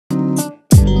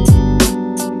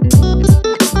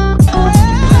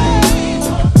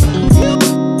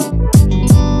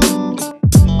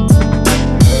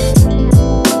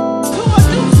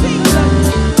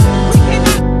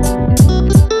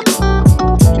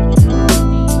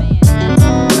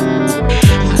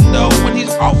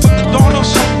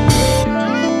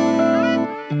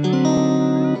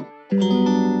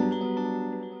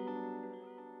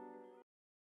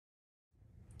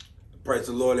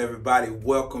the Lord, everybody.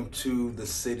 Welcome to the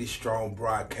City Strong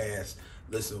broadcast.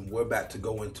 Listen, we're about to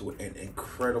go into an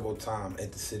incredible time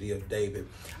at the City of David.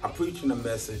 I'm preaching a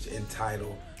message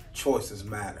entitled, Choices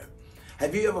Matter.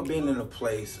 Have you ever been in a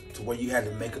place to where you had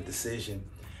to make a decision,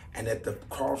 and at the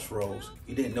crossroads,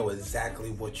 you didn't know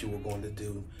exactly what you were going to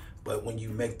do, but when you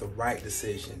make the right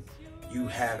decision, you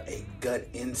have a gut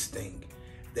instinct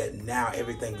that now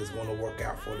everything is going to work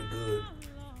out for the good?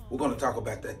 We're going to talk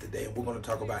about that today, and we're going to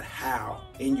talk about how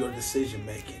in your decision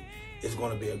making is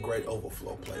going to be a great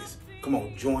overflow place. Come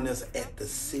on, join us at the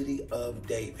City of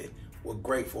David. We're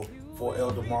grateful for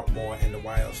Elder Mark Moore and the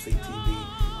YLC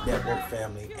TV network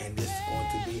family, and this is going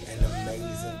to be an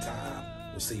amazing time.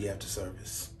 We'll see you after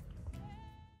service.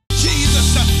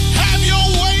 Jesus, have your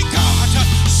way, God.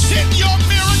 Send your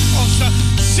miracles,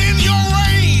 send your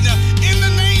rain in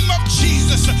the name of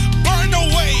Jesus. Burn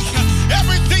away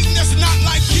everything that's not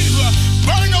like you.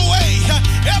 Burn away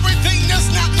everything that's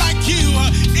not like you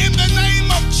in the name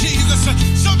of Jesus,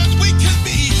 so that we can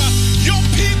be your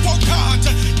people, God,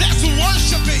 that's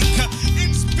worshiping in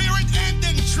spirit and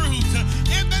in truth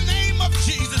in the name of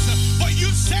Jesus. For you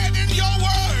said in your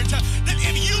word that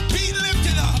if you be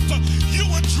lifted up, you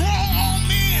will draw all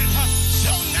men. So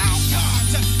now, God,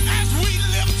 as we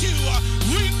lift you,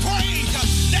 we pray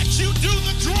that you do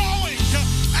the drawing.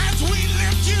 As we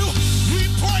lift you, we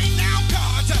pray now,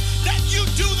 God, that you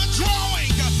do the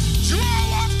drawing. Draw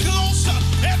us closer.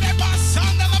 Everybody,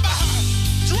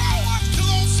 draw us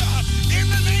closer in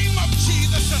the name of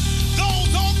Jesus.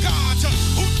 Those, oh God,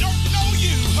 who don't know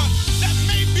you, that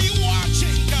may be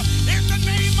watching in the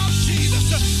name of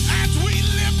Jesus. As we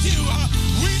lift you,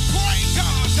 we pray,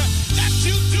 God, that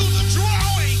you do the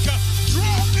drawing.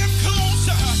 Draw them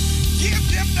closer. Give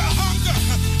them the hunger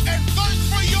and thirst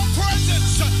for your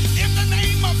presence in the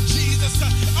name of Jesus.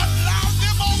 Allow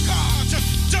them, oh God,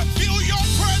 to feel your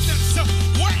presence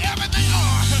wherever they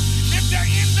are. If they're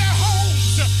in their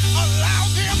homes, allow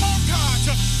them, oh God,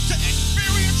 to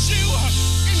experience you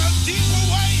in a deeper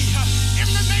way in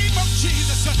the name of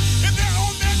Jesus. If they're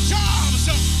on their jobs,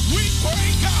 we pray,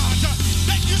 God,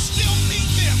 that you still meet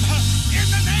them in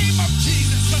the name of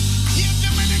Jesus. Give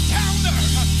them an encounter.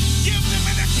 Give them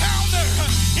an encounter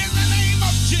in the name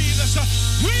of Jesus.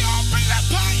 We open up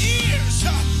our ears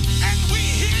and we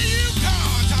hear you,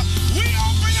 God. We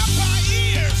open up our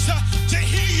ears to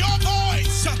hear your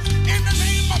voice in the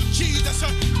name of Jesus.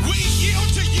 We yield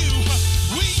to you.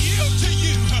 We yield to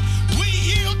you. We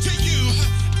yield to you.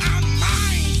 Our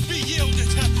minds be yielded.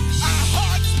 Our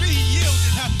hearts be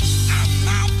yielded. Our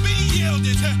mouth be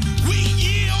yielded. We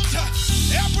yield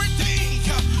everything.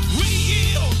 We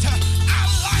yield our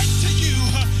life to you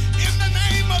in the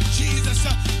name of Jesus.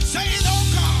 Say it, oh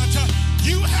God,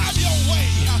 you have your way.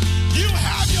 You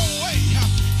have your way.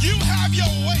 You have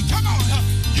your way. Come on.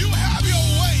 You have your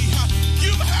way.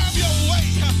 You have your way.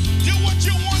 Do what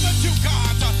you want to do,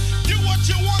 God. Do what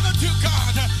you want to do,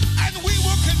 God. And we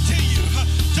will continue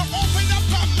to open up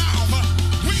our mouth.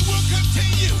 We will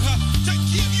continue to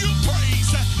give you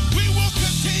praise. We will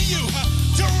continue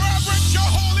to reverence your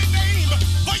holy name.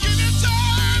 For you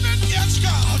deserve it, yes,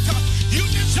 God. You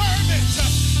deserve it.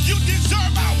 You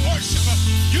deserve our worship.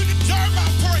 You deserve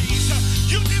our praise.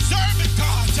 You deserve it,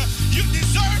 God. You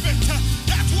deserve it.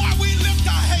 That's why we lift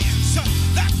our hands.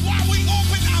 That's why we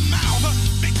open our mouth.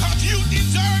 Because you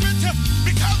deserve it.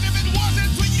 Because if it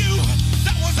wasn't for you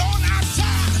that was on our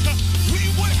side, we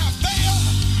would have failed.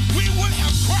 We would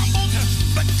have crumbled.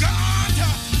 But God,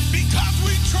 because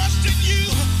we trust in you,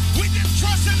 we didn't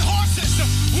trust in horses.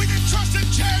 We didn't trust in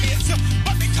chariots.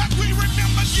 But because we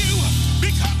remember you,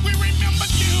 because we remember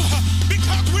you,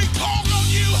 because we called on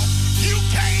you, you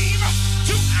came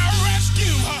to our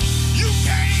rescue. You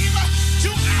came to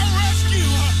our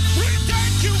rescue. We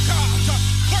thank you, God,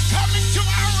 for coming to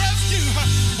our rescue.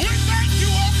 We thank you,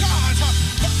 oh God,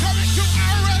 for coming to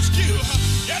our rescue.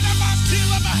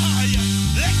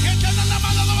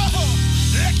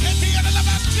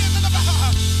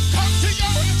 Come to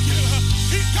your rescue.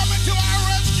 He's coming to our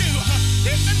rescue.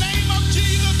 In the name of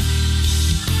Jesus,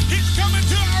 he's coming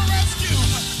to our rescue.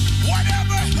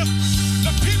 Whatever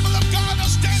the people of God are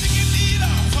standing in need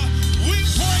of, we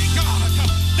pray,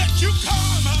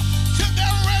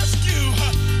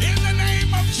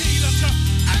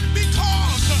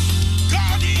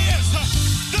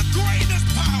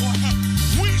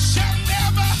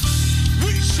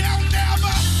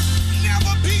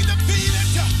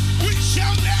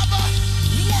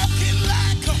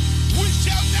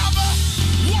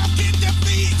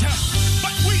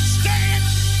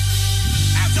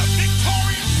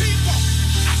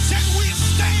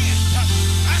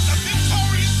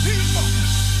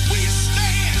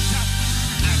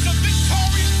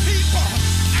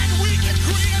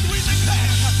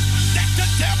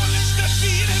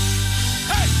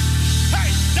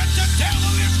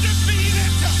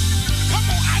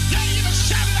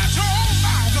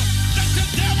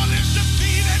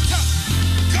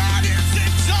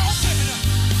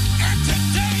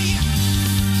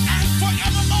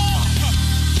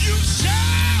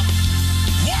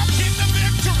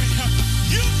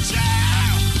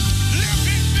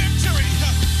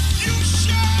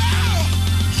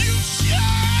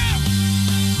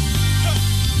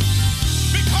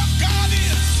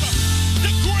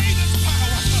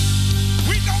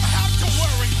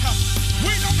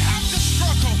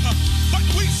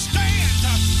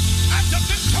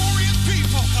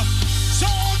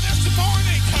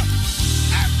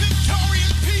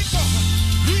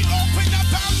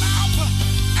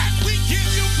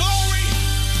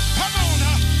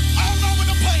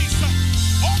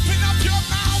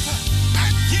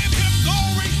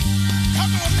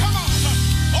 Come on,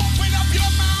 open up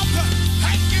your mouth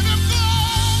and give him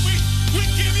glory. We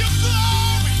give you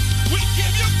glory. We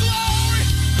give you glory.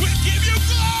 We give you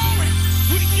glory.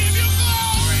 We give you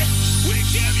glory. We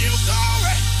give you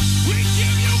glory. We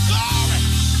give you glory.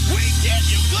 We give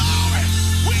you glory.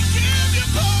 We give you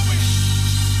glory.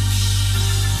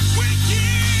 We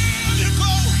give you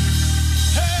glory.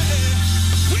 Hey,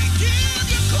 we give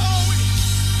you glory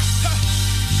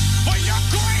for your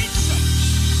grace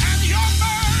and your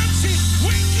mercy.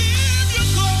 We give you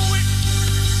glory.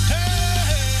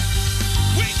 Hey,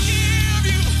 we give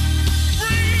you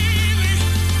freely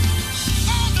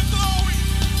all the glory.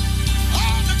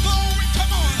 All the glory.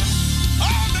 Come on.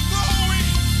 All the glory.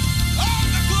 All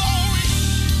the glory.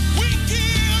 We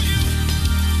give you.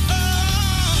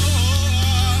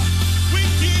 We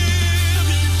give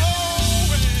you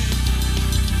glory.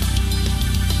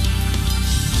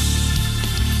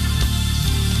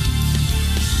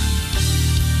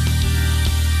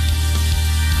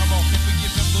 Come on, can we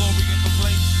give him glory in the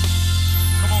place?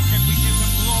 Come on, can we give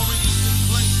him glory in this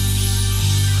place?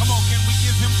 Come on, can we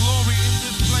give him glory in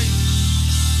this place?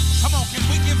 Come on, can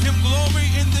we give him glory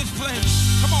in this place?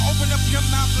 Come on, open up your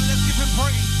mouth and let's give him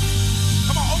praise.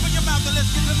 Come on, open your mouth and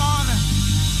let's give him honor.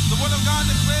 The word of God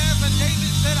declares that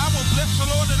David said, I will bless the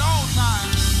Lord at all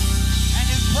times, and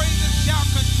his praises shall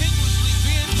continuously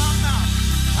be in my mouth.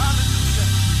 Hallelujah.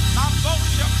 My boast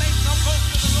shall make a boast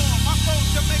in the Lord. My soul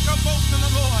shall make a boast in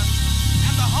the Lord.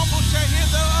 And the humble shall hear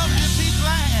thereof and be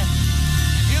glad.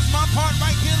 And here's my part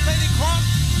right here, Lady Crump.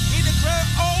 He declared,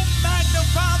 oh,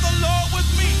 magnify the Lord with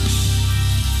me.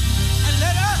 And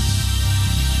let us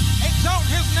exalt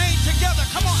his name together.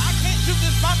 Come on, I can't do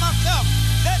this by myself.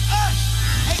 Let us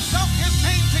exalt his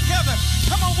name together.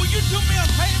 Come on, will you do me a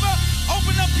favor?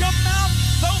 Open up your mouth.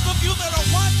 Those of you that are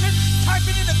watching, type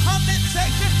it in the comment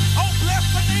section. Oh, bless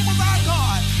the name of our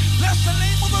God. Bless the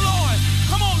name of the Lord.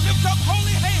 Come on, lift up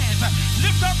holy hands.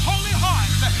 Lift up holy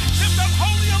hearts. Lift up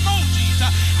holy emojis.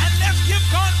 And let's give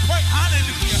God praise.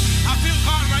 Hallelujah. I feel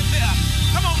God right there.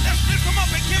 Come on, let's lift him up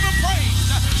and give him praise.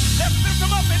 Let's lift him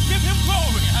up and give him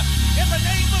glory. In the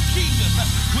name of Jesus.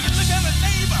 We can look at a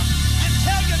neighbor and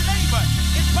tell your neighbor,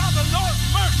 it's by the Lord's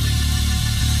mercy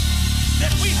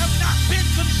that we have not been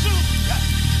consumed.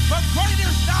 But great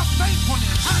is thy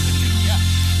faithfulness. Hallelujah.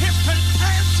 His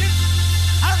compassion,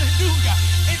 hallelujah,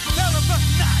 it faileth us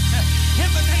not. In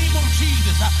the name of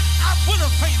Jesus, I would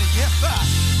have fainted. Yes, sir.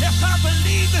 Yes, I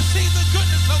believe to see the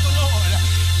goodness of the Lord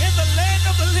in the land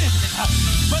of the living.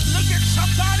 But look at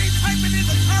somebody typing in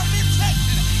the comment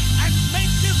section and make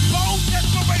this bold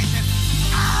declaration.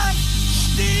 I'm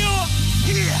still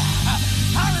here.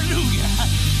 Hallelujah.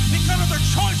 Because of the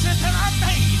choices that I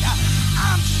made,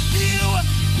 I'm still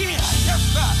here. Yes,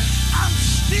 sir. I'm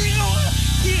still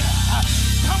here.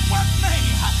 Come what may,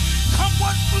 come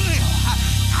what will,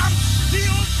 I'm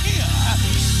still here.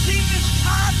 Jesus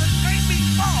tries to make me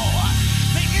fall.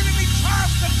 The enemy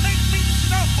tries to make me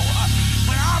stumble.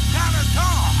 But I've got a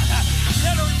God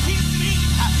that'll keep me.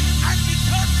 And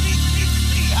because he keeps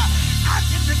me, I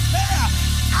can declare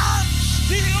I'm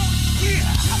still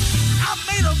here. I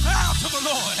made a vow to the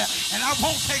Lord, and I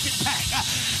won't take it back.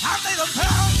 I made a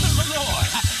vow to the Lord.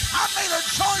 I made a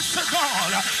choice to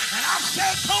God, and I've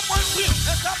said, come what will.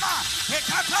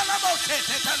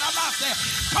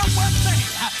 Come what may.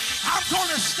 I'm going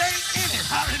to stay in it.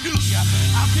 Hallelujah.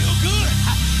 I feel good.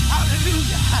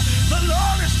 Hallelujah. The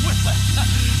Lord is with us.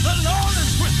 The Lord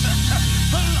is with us.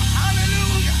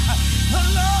 Hallelujah. The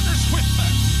Lord is with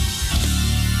us.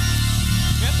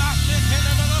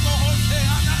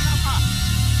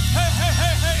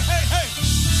 Hey.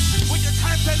 Will you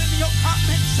type that in your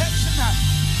comment section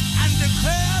and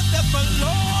declare that the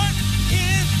Lord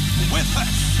is with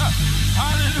us?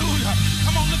 Hallelujah.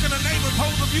 Come on, look at the neighbor,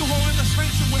 those of you who are in the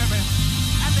sanctuary,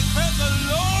 and declare the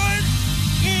Lord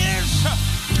is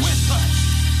with us.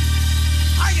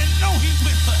 I know he's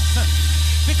with us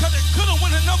because it could have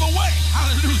went another way.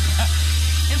 Hallelujah.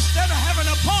 Instead of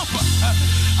having a bump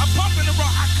in the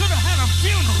road, I could have had a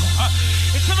funeral.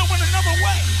 It could have went another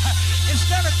way.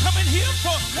 Instead of coming here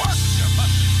for worship,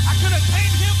 I could have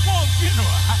came here for a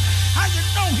funeral. How you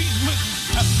know he's with me?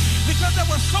 Because there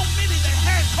were so many that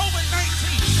had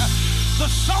COVID-19.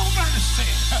 The songwriter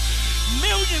said,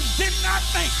 millions did not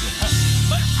make it,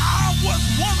 but I was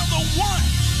one of the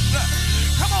ones.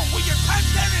 Come on, will you type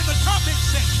that in the comment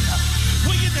section?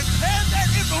 Will you declare that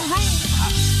in the room?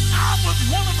 I was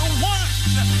one of the ones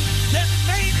that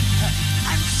made it.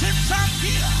 And since I'm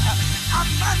here, I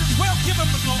might as well give him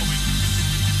the glory.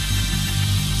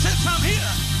 Since I'm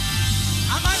here,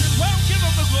 I might as well give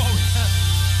him the glory.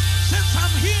 Since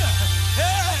I'm here,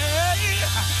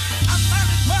 I might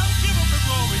as well give him the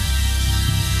glory.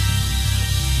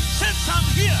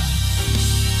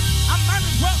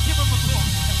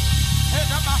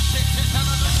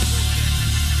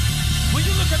 Will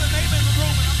you look at a neighbor in the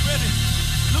room and I'm ready?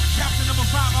 Luke chapter number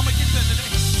 5. I'm going to get there today.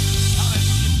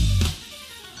 Hallelujah.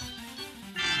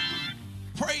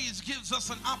 Praise gives us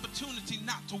an opportunity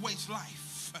not to waste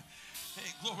life.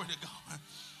 Hey, glory to God.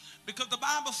 Because the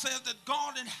Bible says that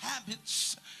God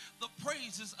inhabits the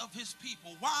praises of his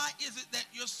people. Why is it that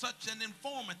you're such an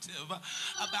informative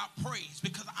about praise?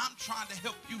 Because I'm trying to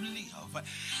help you live.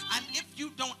 And if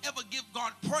you don't ever give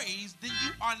God praise, then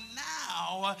you are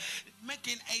now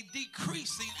making a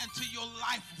decreasing into your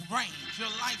life range, your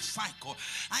life cycle.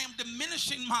 I am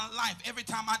diminishing my life every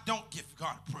time I don't give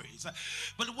God praise.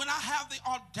 But when I have the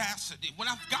audacity, when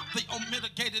I've got the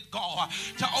unmitigated gall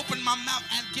to open my mouth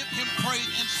and give him praise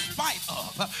in spite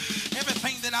of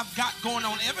everything that I've got going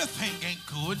on, everything ain't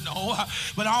good, no,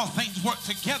 but all things work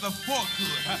together for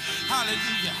good.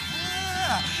 Hallelujah.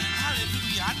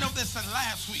 Hallelujah. I know this in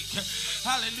last week.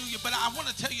 Hallelujah. But I want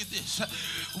to tell you this.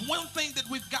 One thing that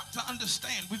we've got to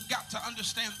understand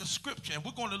the scripture. And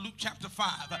we're going to Luke chapter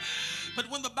 5. But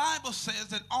when the Bible says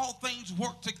that all things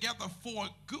work together for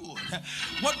good,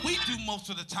 what we do most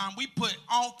of the time, we put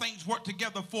all things work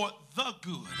together for the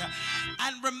good.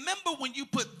 And remember, when you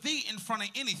put the in front of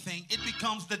anything, it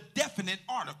becomes the definite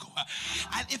article.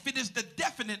 And if it is the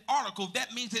definite article,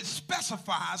 that means it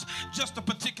specifies just a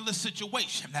particular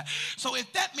situation. So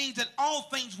if that means that all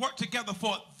things work together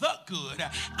for the good,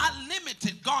 I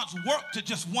limited God's work to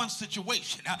just one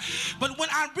situation. But when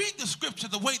I read the scripture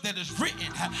the way that it's written,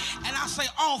 and I say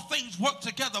all things work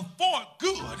together for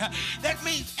good, that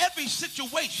means every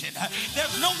situation,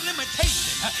 there's no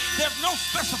limitation, there's no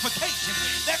specification.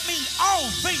 That means all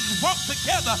things work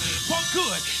together for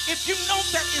good. If you know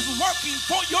that is working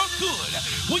for your good,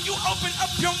 will you open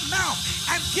up your mouth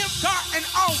and give God an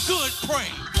all good praise?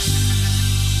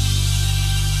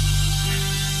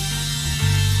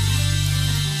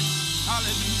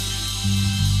 Hallelujah.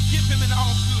 Give him an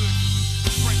all good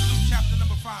praise. Luke chapter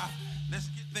number 5. Let's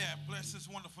get there. Bless his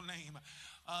wonderful name.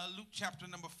 Luke chapter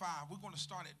number 5. We're going to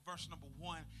start at verse number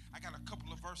 1. I got a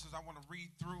couple of verses I want to read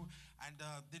through, and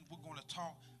then we're going to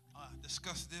talk,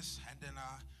 discuss this, and then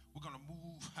we're going to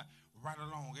move right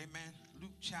along. Amen.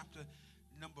 Luke chapter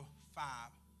number 5,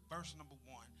 verse number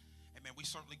 1. Amen. We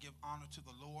certainly give honor to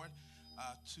the Lord,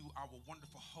 to our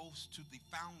wonderful host, to the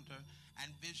founder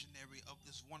and visionary of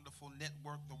this wonderful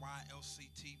network, the YLC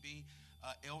TV,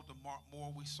 Elder Mark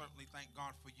Moore. We certainly thank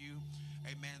God for you.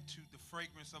 Amen. To the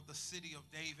fragrance of the city of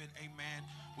David. Amen.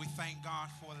 We thank God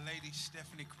for Lady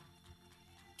Stephanie.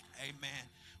 Amen.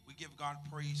 We give God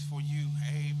praise for you.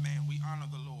 Amen. We honor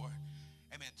the Lord.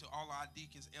 Amen. To all our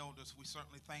deacons, elders, we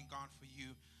certainly thank God for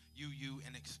you,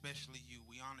 and especially you.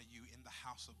 We honor you in the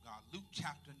house of God. Luke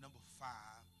chapter number 5.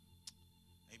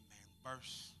 Amen.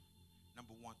 Verse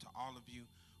number 1. To all of you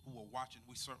who are watching,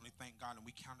 we certainly thank God, and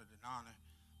we count it an honor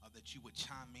that you would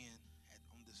chime in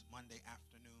on this Monday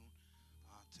afternoon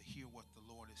to hear what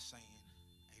the Lord is saying.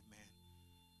 Amen.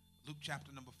 Luke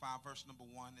chapter number 5, verse number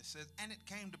 1, it says, "And it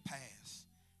came to pass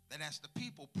that as the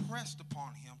people pressed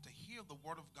upon him to hear the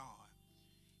word of God,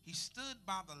 he stood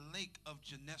by the lake of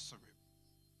Gennesaret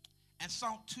and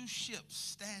saw 2 ships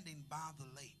standing by the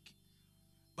lake.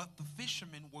 But the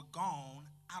fishermen were gone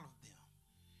out of them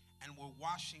and were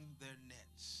washing their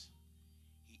nets.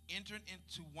 He entered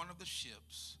into one of the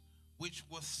ships, which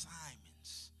was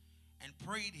Simon's, and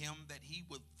prayed him that he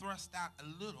would thrust out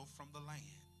a little from the land.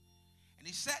 And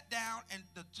he sat down and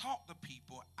taught the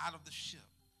people out of the ship.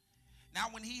 Now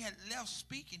when he had left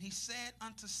speaking, he said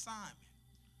unto Simon,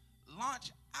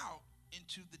 Launch out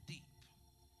into the deep,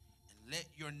 and let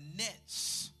your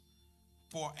nets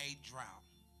for a drought.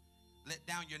 Let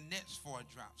down your nets for a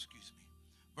drought, excuse me.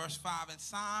 Verse 5, and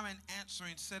Simon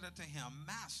answering said unto him,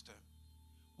 Master,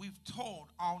 we've toiled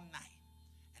all night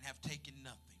and have taken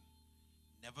nothing.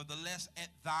 Nevertheless, at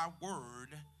thy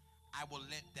word, I will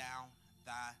let down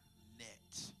thy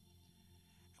net.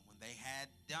 And when they had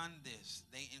done this,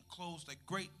 they enclosed a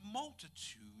great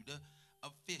multitude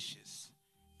of fishes,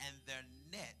 and their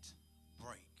net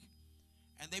brake.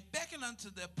 And they beckoned unto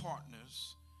their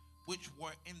partners, which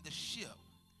were in the ship,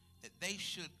 that they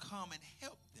should come and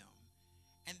help them.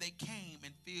 And they came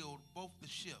and filled both the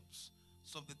ships,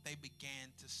 so that they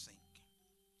began to sink.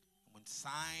 And when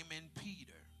Simon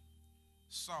Peter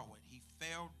saw it, he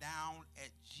fell down at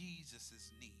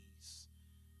Jesus' knees,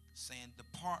 saying,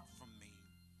 Depart from me,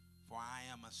 for I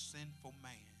am a sinful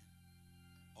man,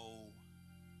 O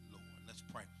Lord. Let's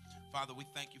pray. Father, we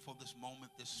thank you for this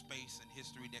moment, this space in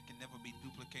history that can never be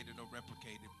duplicated or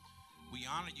replicated. We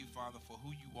honor you, Father, for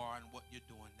who you are and what you're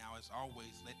doing. Now, as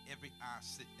always, let every eye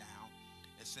sit down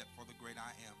except for the great I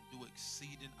am, do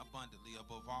exceeding abundantly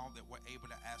above all that we're able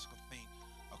to ask or think,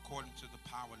 according to the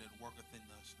power that worketh in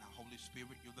us. Now, Holy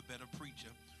Spirit, you're the better preacher,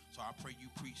 so I pray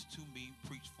you preach to me,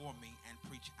 preach for me, and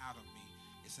preach out of me.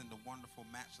 It's in the wonderful,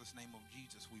 matchless name of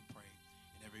Jesus we pray.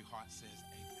 And every heart says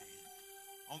amen.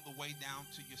 On the way down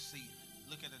to your seat,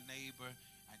 look at a neighbor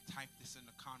and type this in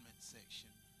the comment section.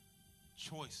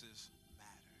 Choices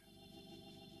matter. Amen.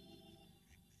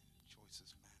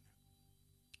 Choices matter.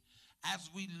 As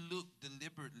we look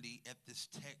deliberately at this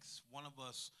text,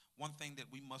 one thing that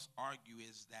we must argue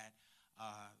is that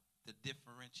the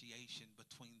differentiation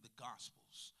between the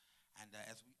Gospels. And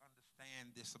as we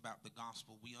understand this about the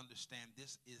Gospel, we understand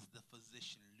this is the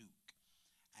physician Luke.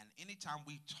 And anytime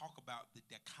we talk about the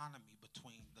dichotomy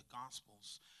between the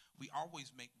Gospels, we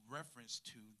always make reference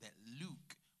to that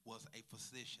Luke was a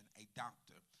physician, a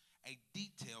doctor, a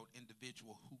detailed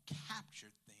individual who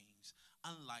captured things,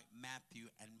 unlike Matthew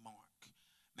and Mark.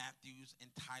 Matthew's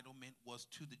entitlement was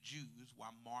to the Jews,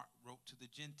 while Mark wrote to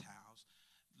the Gentiles.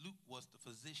 Luke was the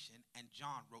physician, and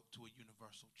John wrote to a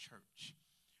universal church.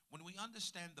 When we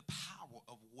understand the power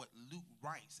of what Luke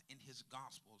writes in his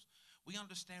Gospels, we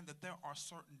understand that there are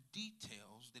certain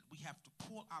details that we have to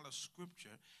pull out of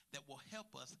Scripture that will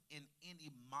help us in any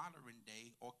modern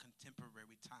day or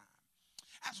contemporary time.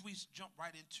 As we jump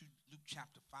right into Luke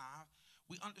chapter 5,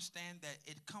 we understand that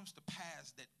it comes to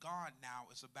pass that God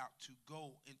now is about to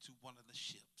go into one of the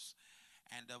ships.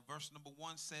 And verse number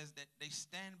 1 says that they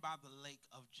stand by the lake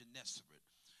of Gennesaret.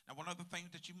 Now, one of the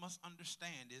things that you must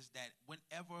understand is that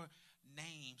whenever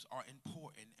names are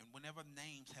important and whenever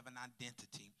names have an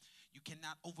identity, you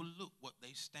cannot overlook what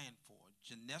they stand for.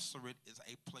 Gennesaret is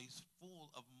a place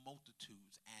full of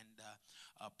multitudes and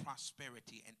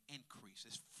prosperity and increase.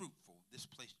 It's fruitful, this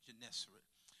place, Gennesaret.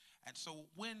 And so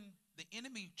when the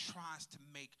enemy tries to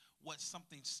make what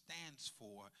something stands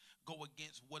for go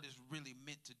against what is really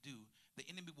meant to do, the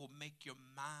enemy will make your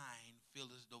mind feel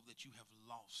as though that you have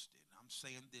lost it. I'm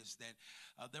saying this, that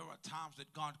there are times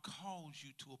that God calls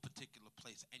you to a particular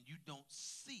place and you don't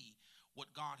see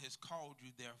what God has called you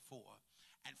there for.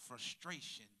 And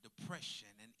frustration,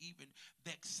 depression, and even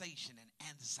vexation and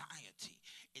anxiety,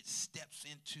 it steps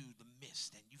into the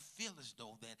midst and you feel as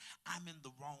though that I'm in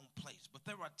the wrong place. But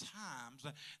there are times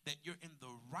that you're in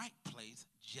the right place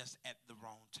just at the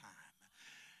wrong time.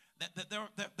 That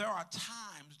there are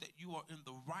times that you are in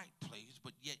the right place,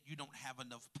 but yet you don't have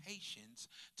enough patience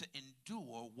to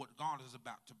endure what God is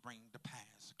about to bring to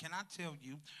pass. Can I tell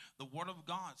you, the Word of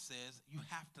God says you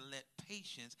have to let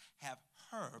patience have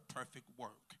her perfect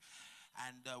work.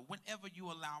 And whenever you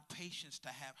allow patience to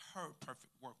have her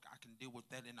perfect work, I can deal with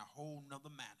that in a whole nother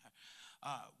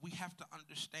manner. We have to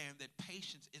understand that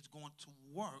patience is going to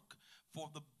work for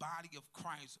the body of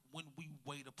Christ when we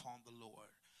wait upon the Lord.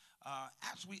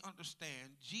 As we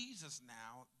understand, Jesus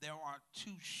now, there are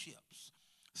two ships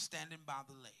standing by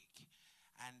the lake.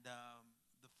 And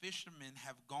the fishermen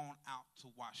have gone out to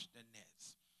wash their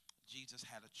nets. Jesus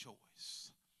had a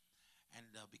choice. And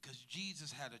because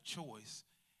Jesus had a choice,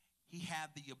 he had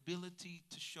the ability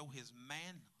to show his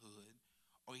manhood,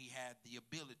 or he had the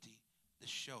ability to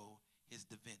show his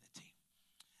divinity.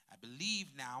 I believe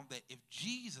now that if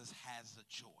Jesus has a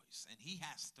choice and he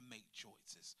has to make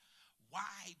choices,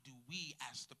 why do we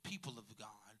as the people of God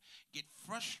get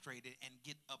frustrated and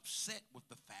get upset with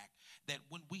the fact that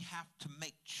when we have to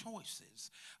make choices,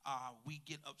 we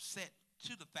get upset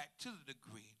to the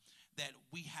degree that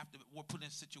we're put in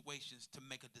situations to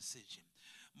make a decision.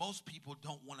 Most people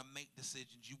don't want to make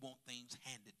decisions. You want things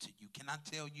handed to you. Can I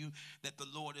tell you that the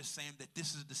Lord is saying that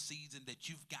this is the season that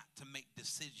you've got to make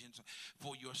decisions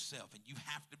for yourself, and you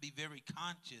have to be very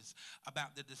conscious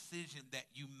about the decision that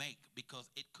you make, because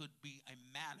it could be a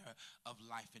matter of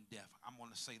life and death. I'm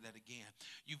going to say that again.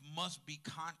 You must be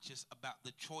conscious about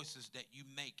the choices that you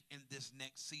make in this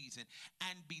next season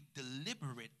and be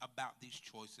deliberate about these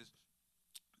choices,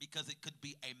 because it could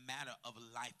be a matter of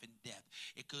life and death.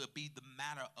 It could be the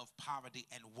matter of poverty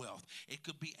and wealth. It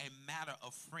could be a matter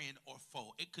of friend or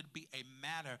foe. It could be a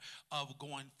matter of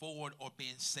going forward or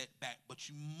being set back. But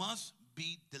you must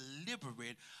be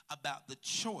deliberate about the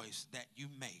choice that you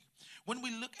make. When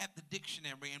we look at the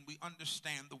dictionary and we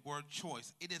understand the word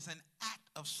choice, it is an act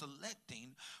of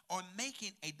selecting or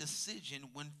making a decision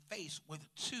when faced with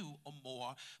two or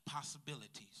more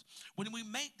possibilities. When we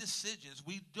make decisions,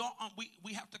 we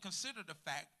have to consider the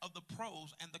fact of the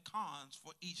pros and the cons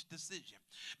for each decision,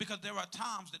 because there are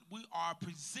times that we are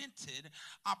presented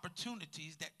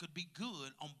opportunities that could be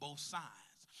good on both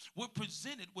sides. we're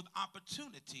presented with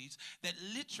opportunities that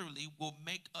literally will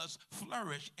make us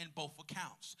flourish in both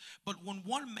accounts. But when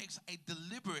one makes a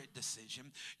deliberate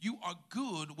decision, you are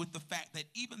good with the fact that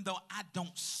even though I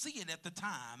don't see it at the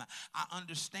time, I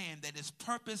understand that its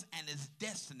purpose and its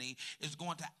destiny is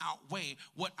going to outweigh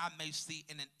what I may see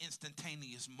in an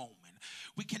instantaneous moment.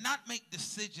 We cannot make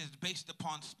decisions based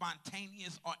upon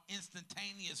spontaneous or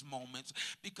instantaneous moments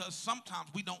because sometimes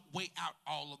we don't weigh out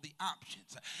all of the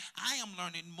options. I am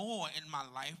learning more in my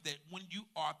life that when you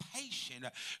are patient,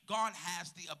 God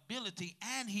has the ability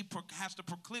and he has the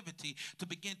proclivity to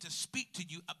begin to speak to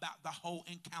you about the whole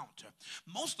encounter.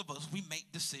 Most of us, we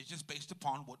make decisions based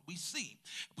upon what we see.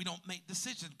 We don't make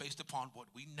decisions based upon what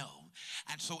we know.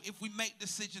 And so if we make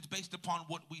decisions based upon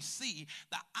what we see,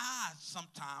 the eye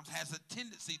sometimes has a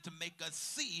tendency to make us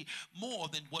see more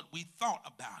than what we thought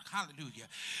about. Hallelujah.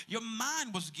 Your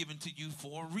mind was given to you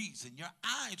for a reason. Your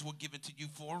eyes were given to you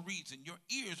for a reason. Your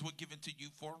ears were given to you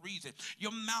for a reason.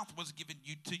 Your mouth was given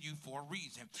to you for a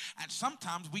reason. And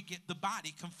sometimes we get the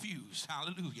body confused.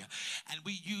 Hallelujah. And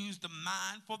we use the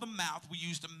mind for the mouth. We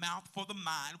use the mouth for the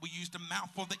mind. We use the mouth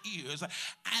for the ears.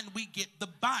 And we get the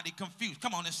body confused.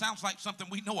 Come on, it sounds like something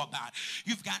we know about.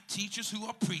 You've got teachers who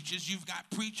are preachers. You've got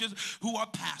preachers who are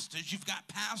pastors. You've got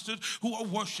pastors who are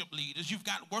worship leaders. You've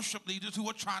got worship leaders who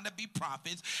are trying to be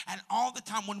prophets. And all the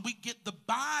time when we get the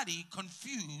body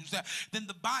confused, then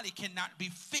the body cannot be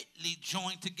fitly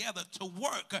joined together to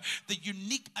work the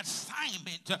unique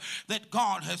assignment that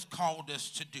God has called us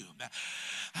to do.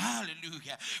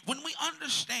 Hallelujah. When we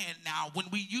understand now, when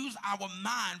we use our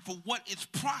mind for what it's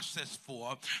processed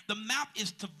for, the mouth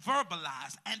is to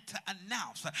verbalize and to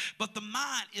announce, but the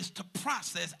mind is to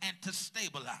process and to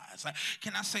stabilize.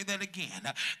 Can I say that again?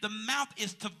 The mouth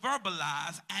is to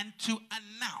verbalize and to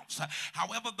announce.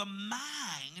 However, the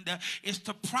mind is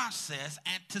to process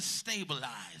and to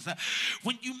stabilize.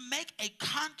 When you make a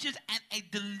conscious and a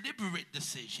deliberate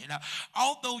decision,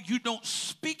 although you don't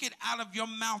speak it out of your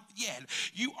mouth yet,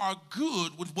 you are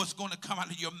good with what's going to come out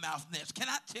of your mouth next. Can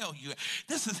I tell you,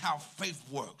 this is how faith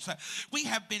works. We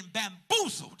have been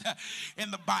bamboozled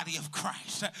in the body of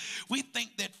Christ. We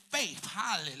think that faith,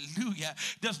 hallelujah,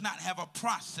 does not have a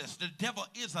process. The devil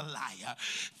is a liar.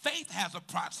 Faith has a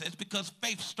process because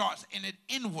faith starts in an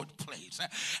inward place.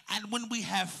 And when we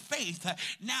have faith,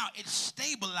 now it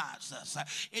stabilizes us.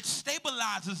 It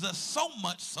stabilizes us so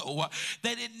much so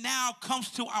that it now comes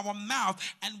to our mouth,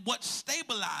 and what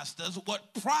stabilized us,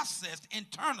 what processed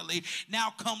internally, now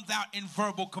comes out in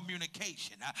verbal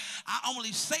communication. I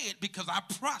only say it because I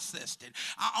processed it.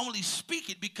 I only speak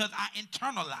it because I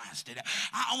internalized it.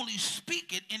 I only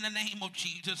speak it in the name of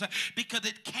Jesus because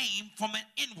it came from an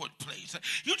inward place.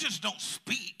 You just don't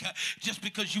speak just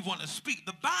because you want to speak.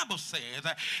 The Bible says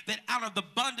that out of the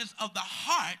abundance of the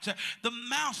heart, the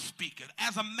mouth speaketh.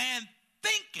 As a man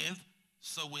thinketh,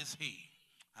 so is he.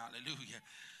 Hallelujah.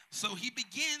 So he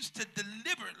begins to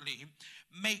deliberately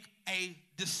make a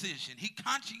decision. He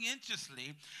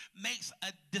conscientiously makes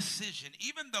a decision.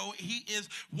 Even though he is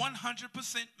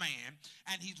 100% man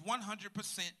and he's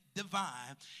 100%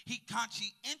 divine, he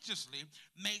conscientiously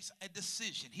makes a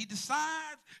decision. He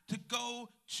decides to go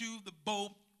to the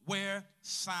boat where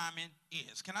Simon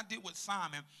is. Can I deal with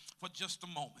Simon for just a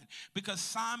moment? Because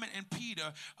Simon and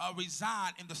Peter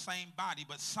reside in the same body,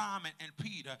 but Simon and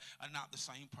Peter are not the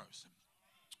same person.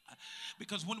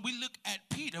 Because when we look at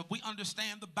Peter, we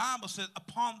understand the Bible says,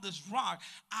 upon this rock,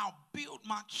 I'll build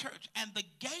my church, and the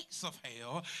gates of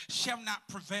hell shall not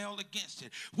prevail against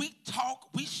it. We talk,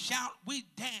 we shout, we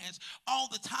dance all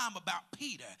the time about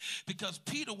Peter, because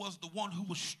Peter was the one who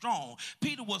was strong.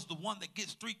 Peter was the one that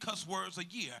gets 3 cuss words a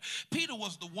year. Peter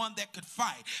was the one that could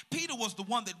fight. Peter was the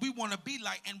one that we want to be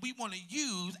like, and we want to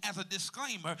use as a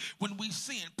disclaimer when we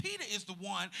sin. Peter is the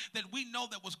one that we know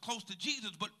that was close to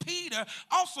Jesus, but Peter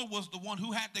also was the one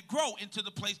who had to grow into the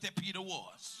place that Peter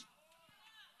was.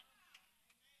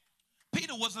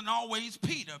 Peter wasn't always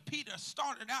Peter. Peter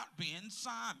started out being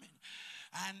Simon.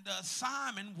 And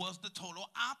Simon was the total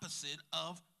opposite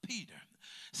of Peter.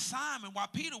 Simon, while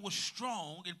Peter was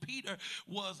strong and Peter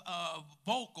was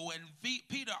vocal and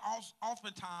Peter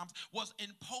oftentimes was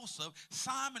impulsive,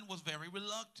 Simon was very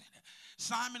reluctant.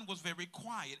 Simon was very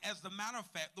quiet. As a matter of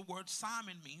fact, the word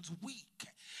Simon means weak.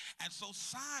 And so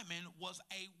Simon was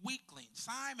a weakling.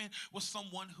 Simon was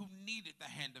someone who needed the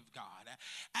hand of God.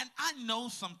 And I know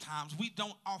sometimes we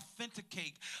don't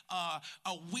authenticate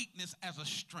a weakness as a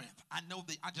strength. I know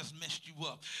that I just messed you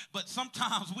up. But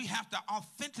sometimes we have to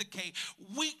authenticate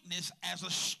weakness as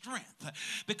a strength.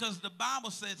 Because the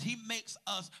Bible says he makes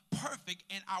us perfect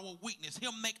in our weakness.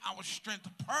 He'll make our strength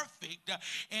perfect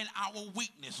in our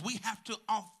weakness. We have to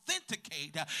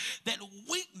authenticate that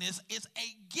weakness is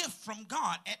a gift from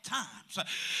God at times,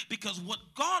 because what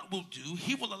God will do,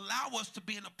 he will allow us to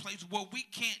be in a place where we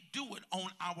can't do it on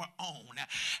our own.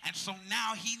 And so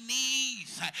now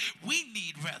we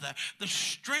need the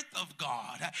strength of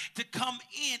God to come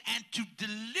in and to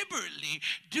deliberately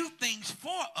do things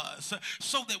for us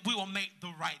so that we will make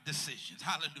the right decisions.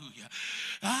 Hallelujah.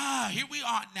 Here we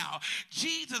are now.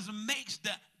 Jesus makes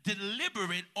the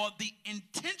deliberate or the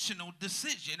intentional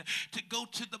decision to go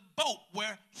to the boat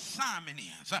where Simon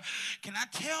is. Can I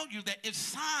tell you that if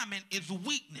Simon is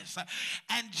weakness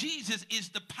and Jesus is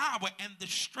the power and the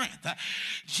strength,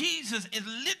 Jesus is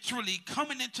literally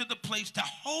coming into the place to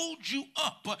hold you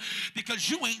up because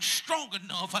you ain't strong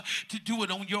enough to do it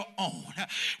on your own.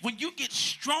 When you get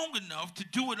strong enough to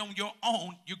do it on your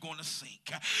own, you're going to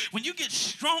sink. When you get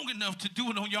strong enough to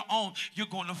do it on your own, you're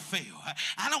going to fail.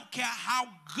 I don't care how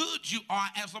good you are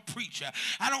as a preacher.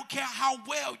 I don't care how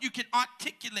well you can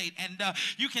articulate and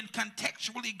you can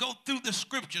contextually go through the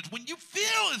scriptures. When you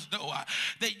feel as though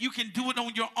that you can do it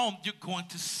on your own, you're going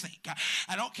to sink.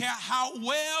 I don't care how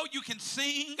well you can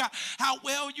sing, how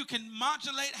well you can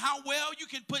modulate, how well you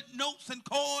can put notes and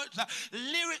chords,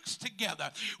 lyrics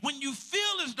together. When you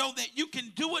feel as though that you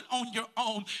can do it on your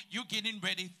own, you're getting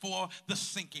ready for the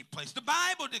sinking place. The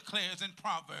Bible declares in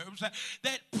Proverbs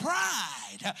that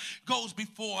pride goes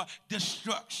before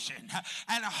destruction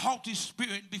and a haughty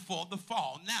spirit before the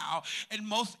fall. Now, in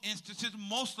most instances,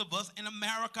 most of us in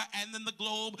America and in the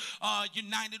globe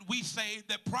united, we say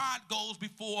that pride goes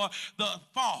before the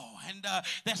fall, and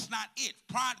that's not it.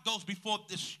 Pride goes before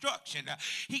destruction.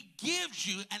 He gives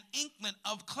you an inkling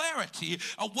of clarity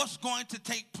of what's going to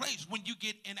take place when you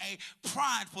get in a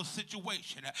prideful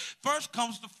situation. First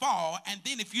comes the fall, and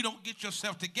then if you don't get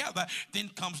yourself together, then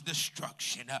comes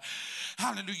destruction.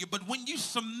 Hallelujah. But when you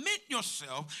submit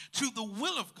yourself to the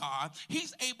will of God,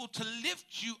 he's able to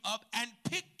lift you up and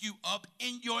pick you up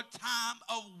in your time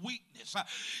of weakness.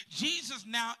 Jesus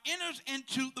now enters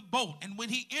into the boat, and when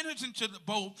he enters into the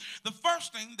boat, the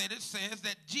first thing that it says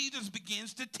that Jesus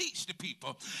begins to teach the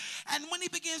people. And when he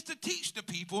begins to teach the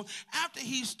people, after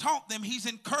he's taught them, he's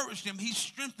encouraged them, he's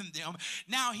strengthened them,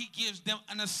 now he gives them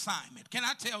an assignment. Can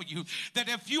I tell you that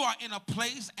if you are in a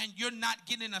place and you're not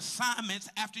getting assignments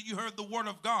after you heard the word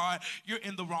of God, you're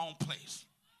in the wrong place?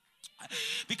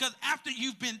 Because after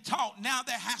you've been taught, now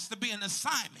there has to be an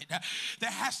assignment.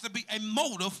 There has to be a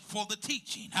motive for the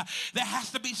teaching. There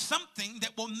has to be something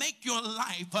that will make your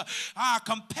life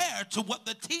compared to what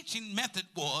the teaching method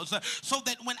was, so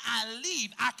that when I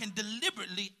leave, I can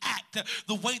deliberately act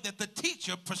the way that the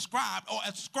teacher prescribed or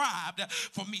ascribed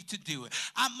for me to do it.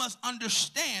 I must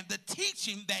understand the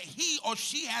teaching that he or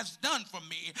she has done for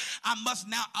me. I must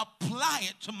now apply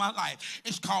it to my life.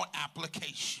 It's called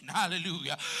application.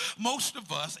 Hallelujah. Most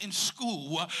of us in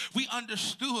school, we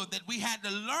understood that we had to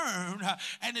learn,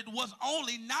 and it was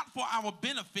only not for our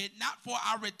benefit, not for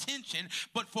our retention,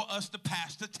 but for us to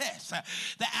pass the test.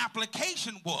 The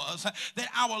application was that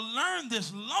I will learn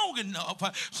this long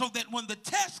enough so that when the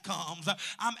test comes,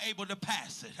 I'm able to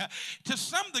pass it. To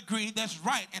some degree, that's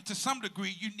right, and to some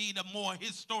degree, you need a more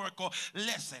historical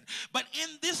lesson. But in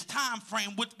this time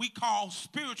frame, what we call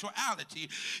spirituality,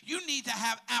 you need to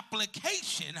have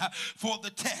application for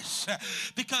the test.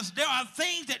 Because there are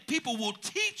things that people will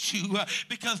teach you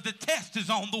because the test is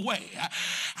on the way.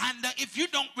 And if you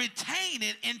don't retain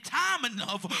it in time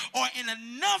enough or in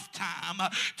enough time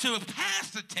to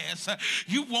pass the test,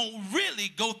 you won't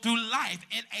really go through life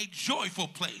in a joyful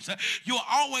place. You'll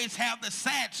always have the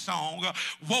sad song,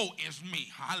 woe is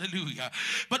me. Hallelujah.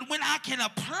 But when I can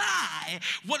apply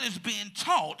what is being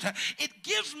taught, it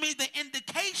gives me the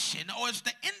indication, or it's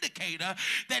the indicator,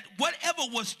 that whatever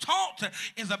was taught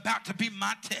is about to be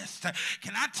my test.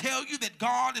 Can I tell you that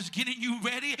God is getting you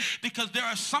ready? Because there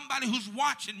is somebody who's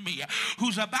watching me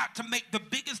who's about to make the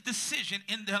biggest decision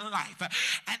in their life.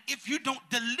 And if you don't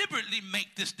deliberately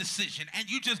make this decision and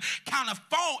you just kind of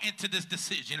fall into this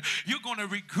decision, you're going to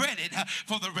regret it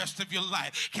for the rest of your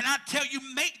life. Can I tell you,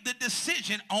 make the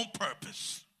decision on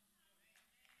purpose.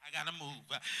 Gotta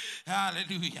move.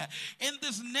 Hallelujah. In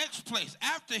this next place,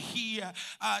 after he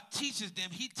teaches them,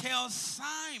 he tells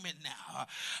Simon now,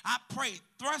 I pray,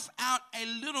 thrust out a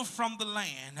little from the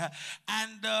land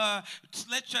and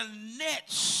let your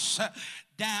nets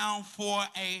down for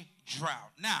a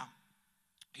drought. Now,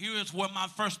 Here is where my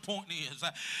first point is.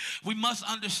 We must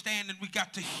understand and we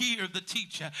got to hear the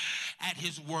teacher at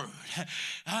his word.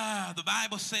 The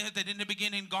Bible says that in the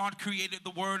beginning God created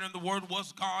the word, and the word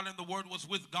was God, and the word was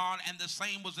with God, and the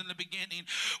same was in the beginning,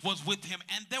 was with him.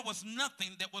 And there was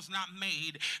nothing that was not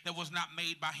made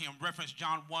by him. Reference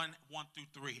John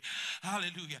 1:1-3.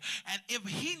 Hallelujah. And if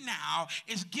he now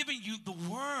is giving you the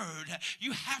word,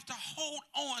 you have to hold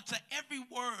on to every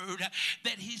word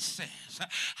that he says.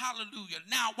 Hallelujah.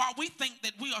 Now, while we think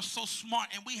that we are so smart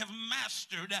and we have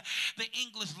mastered the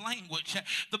English language,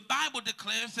 the Bible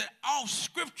declares that all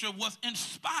scripture was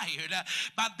inspired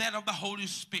by that of the Holy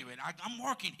Spirit. I'm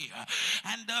working here.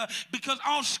 And because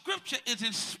all scripture is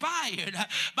inspired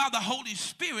by the Holy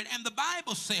Spirit, and the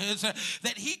Bible says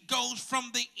that he goes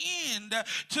from the end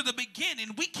to the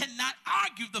beginning, we cannot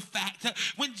argue the fact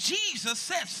when Jesus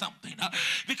says something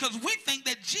because we think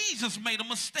that Jesus made a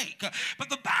mistake. But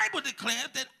the Bible declares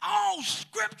that all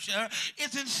scripture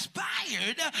is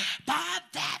inspired by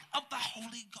that of the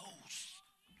Holy Ghost.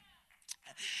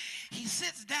 He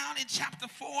sits down in chapter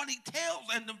 4 and he tells,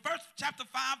 in the chapter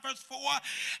 5, verse 4,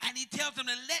 and he tells them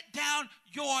to let down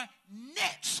your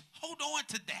nets. Hold on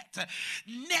to that.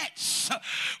 Nets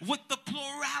with the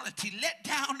plurality. Let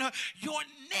down your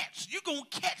nets. You're going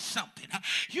to catch something.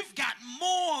 You've got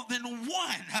more than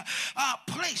one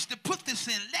place to put this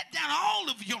in. Let down all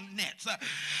of your nets.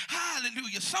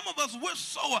 Hallelujah. Some of us, we're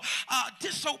so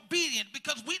disobedient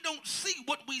because we don't see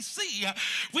what we see.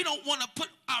 We don't want to put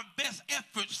our best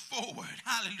efforts forward.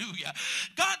 Hallelujah.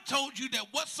 God told you that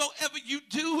whatsoever you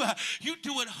do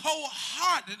it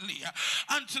wholeheartedly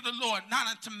unto the Lord, not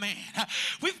unto man.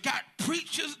 We've got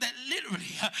preachers that literally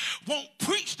won't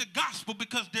preach the gospel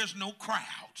because there's no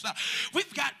crowds.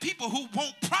 We've got people who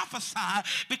won't prophesy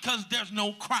because there's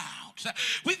no crowds.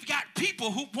 We've got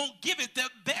people who won't give it their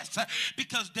best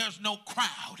because there's no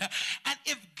crowd. And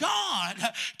if God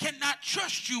cannot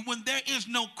trust you when there is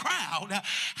no crowd,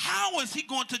 how is he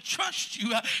going to trust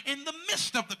you in the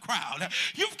midst of the crowd?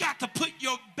 You've got to put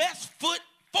your best foot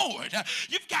forward.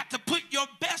 You've got to put your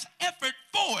best effort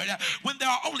forward when there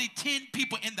are only 10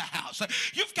 people in the house.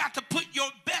 You've got to put your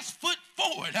best foot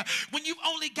forward when you've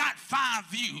only got 5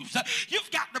 views.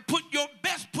 You've got to put your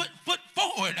best foot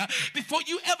forward before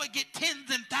you ever get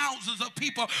tens and thousands of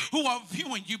people who are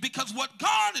viewing you, because what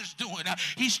God is doing,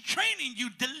 he's training you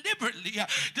deliberately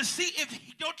to see if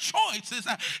your choices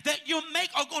that you make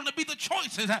are going to be the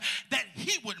choices that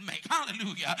he would make.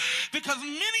 Hallelujah. Because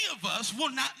many of us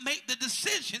will not make the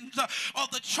decisions or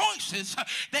the choices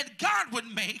that God would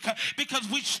make because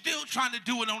we're still trying to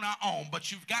do it on our own.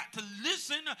 But you've got to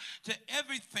listen to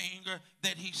everything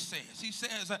that he says. He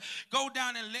says, go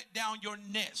down and let down your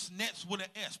nets. Nets with an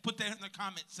S. Put that in the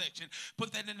comment section.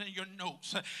 Put that in your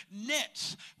notes.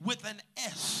 Nets with an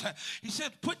S. He says,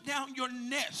 put down your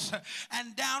nets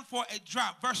and down for a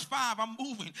drop. Verse 5, I'm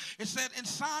moving. It said, and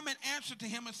Simon answered to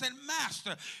him and said,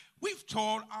 Master, we've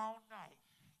toiled all night.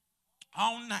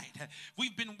 All night.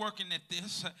 We've been working at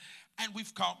this and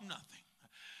we've caught nothing.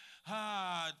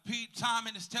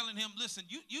 Simon is telling him, listen,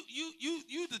 you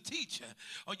the teacher,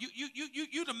 or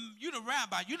you the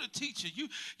rabbi, you the teacher. You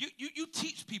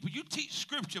teach people, you teach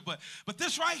scripture, but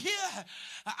this right here,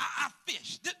 I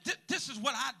fish. This is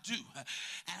what I do,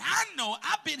 and I know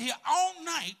I've been here all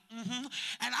night,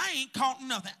 and I ain't caught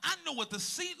nothing. I know what the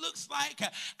sea looks like.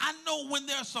 I know when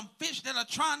there's some fish that are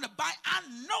trying to bite. I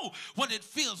know what it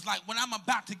feels like when I'm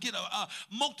about to get a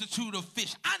multitude of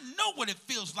fish. I know what it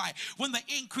feels like when the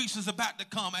increase is about to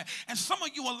come. And some of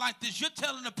you are like this. You're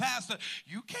telling the pastor,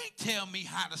 you can't tell me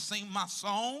how to sing my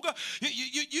song.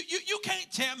 You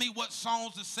can't tell me what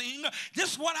songs to sing.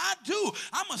 This is what I do.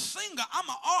 I'm a singer. I'm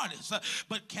an artist.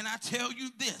 But can I tell you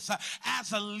this?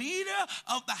 As a leader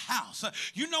of the house,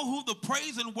 you know who the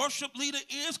praise and worship leader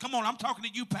is? Come on, I'm talking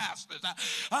to you pastors.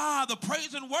 The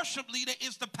praise and worship leader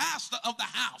is the pastor of the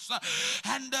house.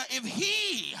 And if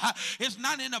he is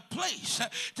not in a place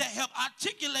to help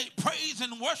articulate praise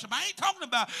and worship, I ain't talking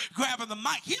about grabbing the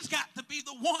mic. He's got to be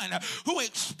the one who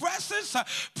expresses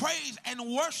praise and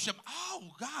worship. Oh,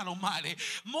 God Almighty,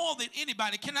 more than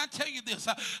anybody. Can I tell you this?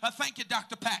 Thank you,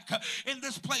 Dr. Pack. In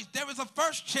this place, there is a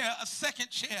first chair, a second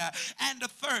chair, and a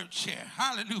third chair.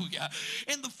 Hallelujah.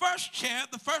 In the first chair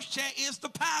is the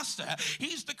pastor.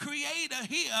 He's the creator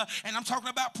here, and I'm talking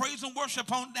about praise and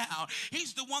worship on down.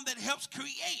 He's the one that helps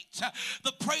create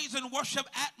the praise and worship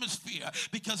atmosphere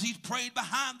because he's prayed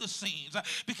behind the scenes,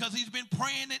 because he's been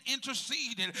praying and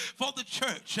interceding for the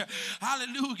church.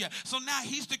 Hallelujah. So now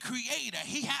he's the creator.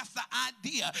 He has the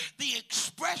idea, the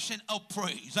expression of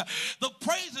praise. The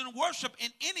praise and worship in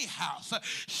any house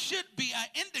should be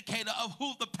an indicator of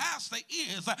who the pastor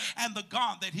is and the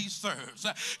God that he serves.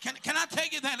 Can I tell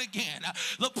you that again?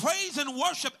 The praise and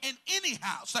worship in any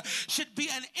house should be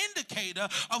an indicator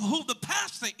of who the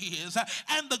pastor is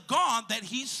and the God that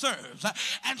he serves.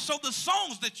 And so the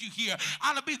songs that you hear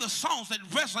ought to be the songs that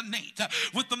resonate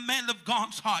with the man of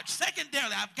God's heart.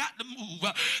 Secondarily, I've got to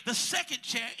move. The second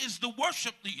chair is the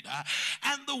worship leader.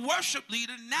 And the worship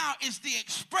leader now is the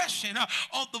expression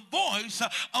of the voice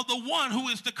of the one who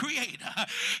is the creator.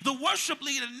 The worship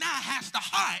leader now has the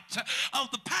heart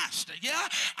of the pastor, yeah?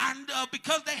 And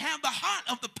because they have the heart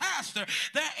of the pastor,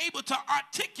 they're able to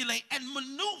articulate and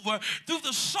maneuver through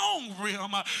the song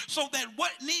realm so that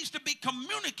what needs to be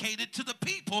communicated to the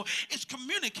people is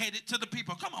communicated to the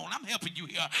people. Come on, I'm helping you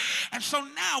here. And so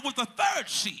now with the third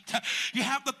seat, you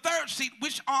have the third seat,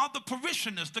 which are the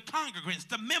parishioners, the congregants,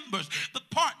 the members, the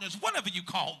partners, whatever you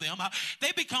call them.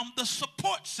 They become the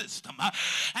support system.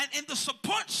 And in the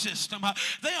support system,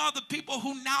 they are the people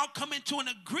who now come into an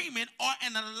agreement or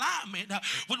an alignment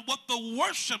with what the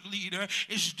worship leader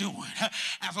is doing.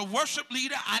 As a worship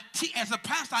leader, as a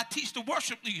pastor, I teach the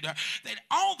worship leader that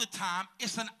all the time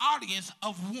it's an audience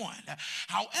of one.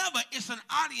 However, it's an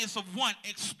audience of one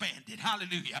expanded.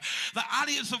 Hallelujah. The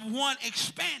audience of one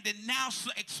expanded now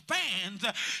expands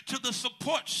to the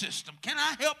support system. Can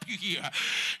I help you here?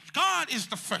 God is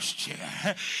the first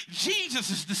chair. Jesus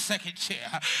is the second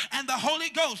chair. And the Holy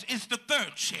Ghost is the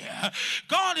third chair.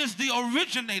 God is the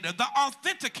originator, the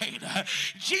authenticator.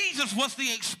 Jesus was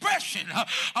the expression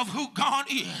of who God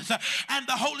is. And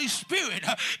the Holy Spirit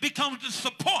becomes the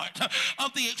support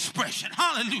of the expression.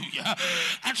 Hallelujah.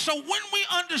 And so when we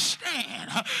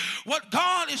understand what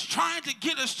God is trying to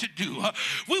get us to do,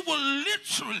 we will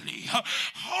literally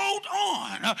hold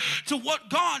on to what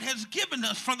God has given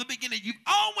us from the beginning. You've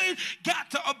always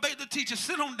got to obey the teacher.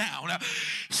 Sit on down.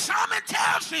 Simon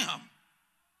tells him,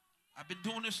 I've been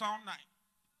doing this all night,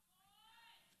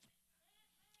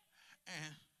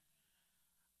 and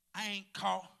I ain't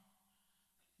caught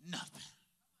nothing.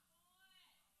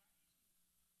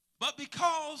 But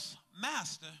because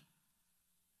Master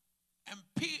and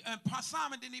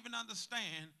Simon didn't even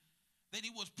understand that he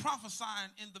was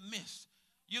prophesying in the midst.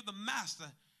 You're the master,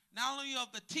 not only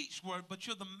of the teach word, but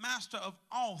you're the master of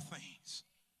all things.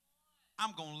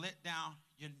 I'm going to let down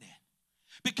your net.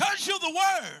 Because you're the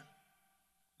word.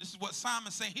 This is what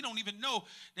Simon's saying. He don't even know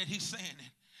that he's saying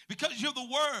it. Because you're the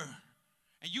word.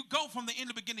 And you go from the end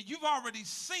to the beginning. You've already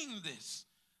seen this.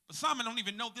 But Simon don't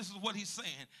even know this is what he's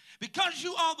saying. Because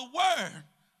you are the word,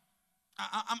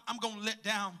 I'm going to let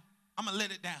down. I'm going to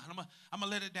let it down. I'm going to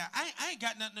let it down. I ain't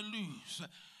got nothing to lose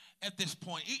at this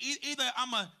point. Either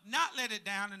I'm going to not let it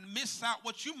down and miss out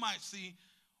what you might see,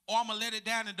 or I'm going to let it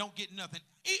down and don't get nothing.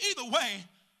 Either way,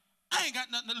 I ain't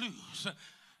got nothing to lose.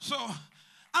 So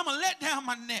I'm going to let down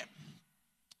my net.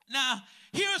 Now,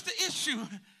 here's the issue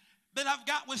that I've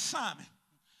got with Simon.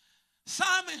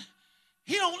 Simon,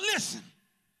 he don't listen.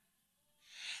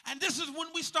 And this is when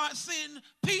we start seeing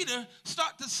Peter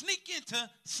start to sneak into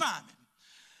Simon.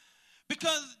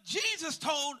 Because Jesus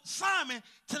told Simon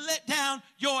to let down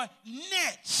your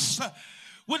nets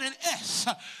with an S,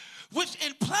 which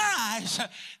implies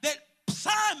that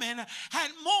Simon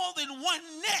had more than one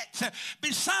net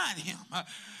beside him.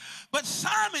 But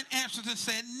Simon answered and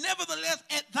said, nevertheless,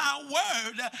 at thy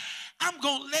word, I'm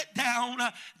going to let down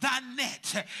thy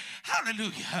net.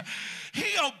 Hallelujah. He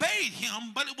obeyed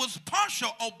him, but it was partial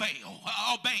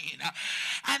obeying.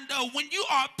 And when you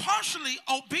are partially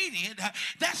obedient,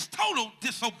 that's total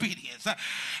disobedience.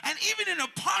 And even in a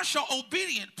partial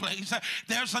obedient place,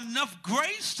 there's enough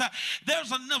grace,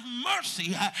 there's enough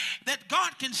mercy that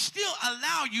God can still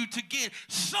allow you to get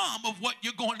some of what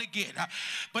you're going to get.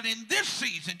 But in this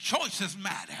season, choices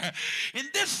matter. In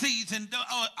this season,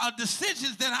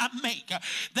 decisions that I make,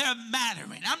 they're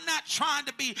mattering. I'm not trying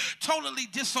to be totally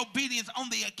disobedient on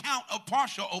the account of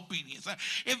partial obedience.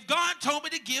 If God told me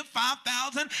to give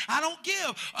 $5,000, I don't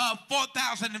give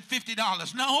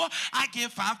 $4,050. No, I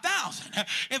give $5,000.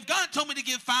 If God told me to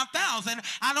give $5,000,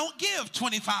 I don't give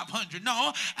 $2,500.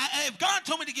 No, if God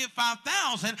told me to give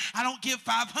 $5,000, I don't give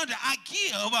 $500. I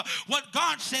give what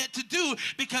God said to do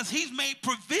because he's made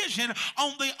provision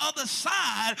on the other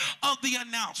side of the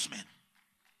announcement.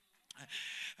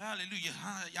 Hallelujah.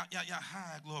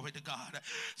 Glory to God.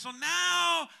 So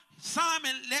now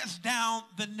Simon lets down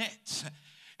the net.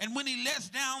 And when he lets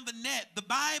down the net, the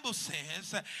Bible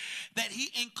says that he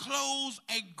enclosed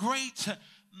a great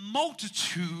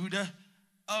multitude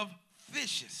of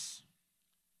fishes.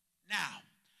 Now,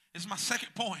 this is my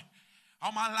second point.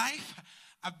 All my life,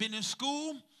 I've been in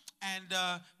school,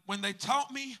 and when they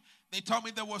taught me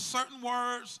there were certain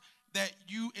words that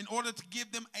you, in order to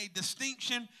give them a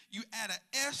distinction, you add an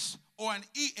S or an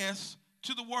ES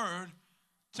to the word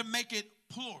to make it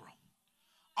plural.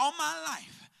 All my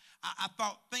life, I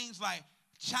thought things like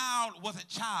child wasn't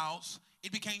child's,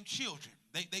 it became children.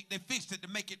 They fixed it to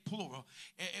make it plural.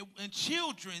 And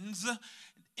children's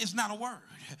is not a word.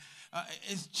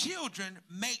 It's children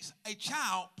makes a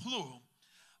child plural.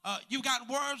 You got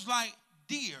words like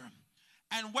dear,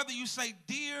 and whether you say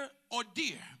dear or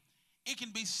dear, it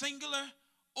can be singular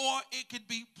or it could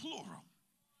be plural.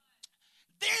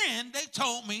 Then they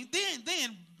told me,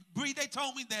 Bree, they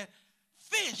told me that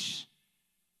fish,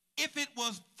 if it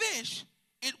was fish,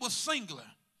 it was singular.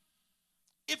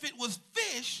 If it was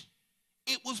fish,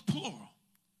 it was plural.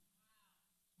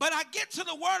 But I get to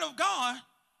the word of God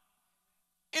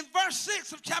in verse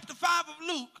 6 of chapter 5 of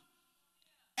Luke,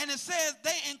 and it says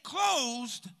they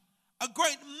enclosed a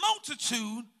great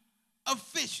multitude of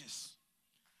fishes.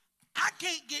 I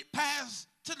can't get past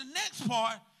to the next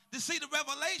part to see the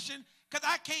revelation because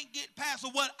I can't get past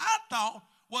what I thought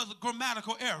was a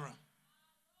grammatical error.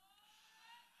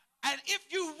 And if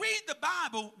you read the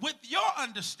Bible with your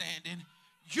understanding,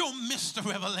 you'll miss the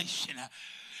revelation.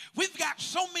 We've got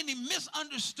so many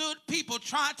misunderstood people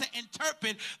trying to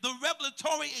interpret the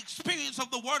revelatory experience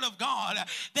of the Word of God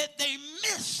that they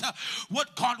miss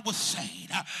what God was saying.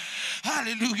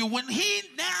 Hallelujah. When he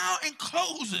now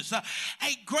encloses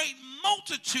a great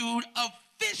multitude of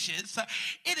fishes,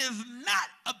 it is not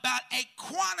about a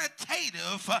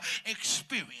quantitative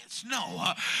experience.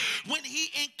 No. When he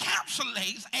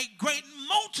encapsulates a great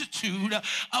multitude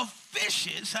of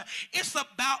fishes, it's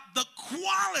about the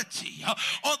quality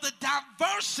or the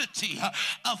diversity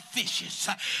of fishes.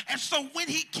 And so when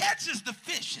he catches the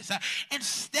fishes,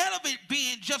 instead of it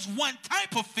being just one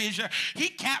type of fish, he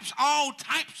catches all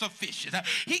types of fishes.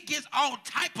 He gets all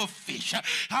type of fish.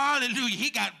 Hallelujah.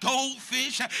 He got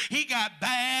goldfish. He got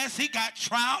bass. He got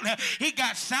trout. He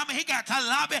got salmon. He got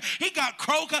tilapia. He got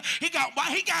croaker. He got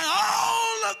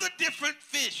all of the different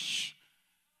fish.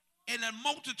 In a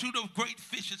multitude of great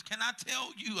fishes. Can I tell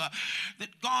you that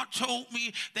God told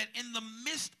me that in the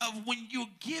midst of when you're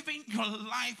giving your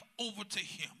life over to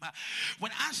him,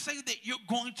 when I say that you're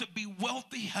going to be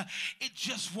wealthy, it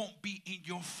just won't be in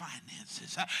your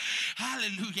finances.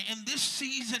 Hallelujah. In this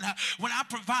season, when I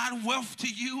provide wealth to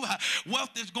you,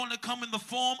 wealth is going to come in the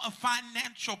form of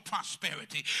financial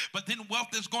prosperity, but then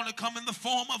wealth is going to come in the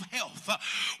form of health.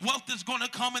 Wealth is going to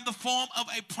come in the form of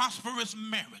a prosperous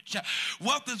marriage.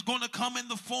 Wealth is going to come in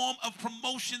the form of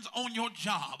promotions on your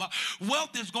job.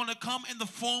 Wealth is going to come in the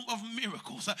form of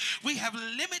miracles. We have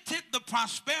limited the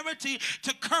prosperity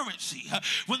to currency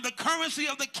when the currency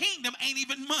of the kingdom ain't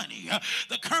even money.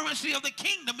 The currency of the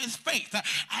kingdom is faith.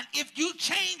 And if you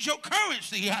change your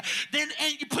currency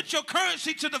and you put your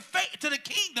currency to the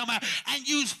kingdom and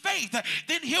use faith,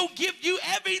 then he'll give you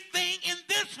everything in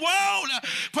this world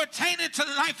pertaining to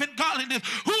life and godliness.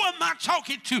 Who am I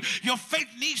talking to? Your faith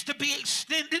needs to be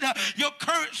extended. Your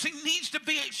currency needs to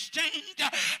be exchanged.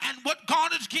 And what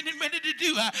God is getting ready to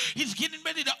do, he's getting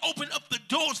ready to open up the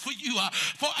doors for you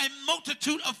for a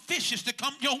multitude of fishes to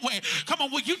come your way. Come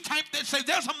on, will you type that? Say,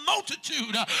 there's a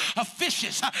multitude of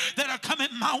fishes that are coming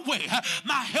my way.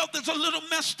 My health is a little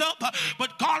messed up,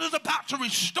 but God is about to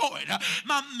restore it.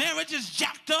 My marriage is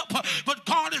jacked up, but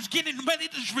God is getting ready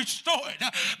to restore it.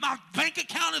 My bank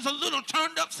account is a little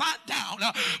turned upside down,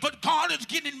 but God is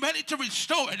getting ready to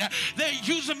restore it. They're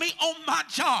using me on my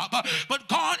job, but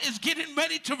God is getting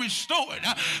ready to restore it.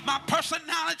 My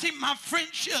personality, my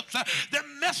friendships, they're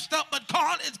messed up, but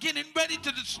God is getting ready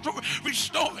to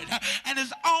restore it. And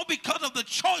it's all because of the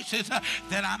choices that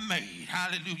I made.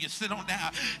 Hallelujah. Sit on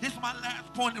down. This is my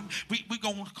last point, and we're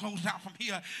going to close out from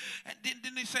here. And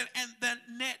then they said, and the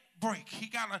net break. He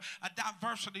got a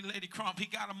diversity, Lady Crump. He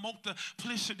got a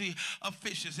multiplicity of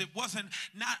fishes. It wasn't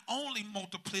not only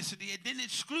multiplicity. It didn't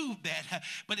exclude that,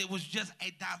 but it was just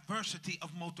a diversity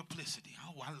of multiplicity.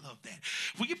 Oh, I love that.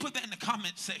 Will you put that in the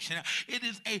comment section? It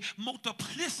is a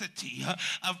multiplicity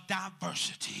of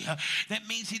diversity. That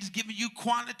means he's giving you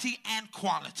quantity and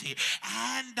quality.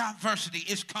 And diversity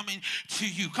is coming to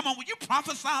you. Come on, will you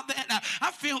prophesy that?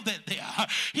 I feel that there.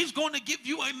 He's going to give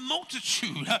you a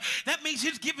multitude. That means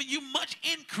he's giving you much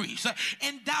increase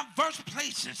in diverse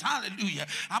places. Hallelujah.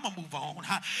 I'm going to move on.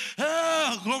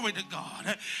 Oh, glory to God.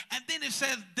 And then it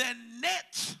says the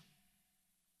net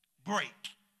break.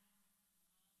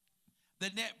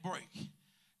 The net break.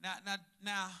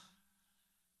 Now,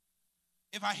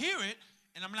 if I hear it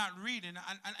and I'm not reading,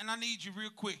 and I need you real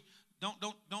quick,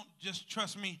 Don't just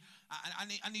trust me.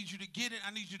 I need you to get it.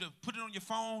 I need you to put it on your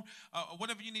phone or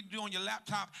whatever you need to do on your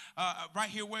laptop right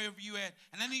here, wherever you at.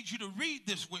 And I need you to read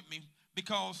this with me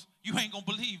because you ain't going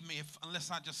to believe me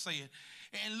unless I just say it.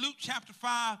 In Luke chapter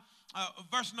 5,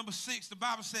 verse number 6, the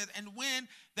Bible says, and when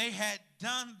they had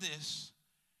done this,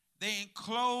 they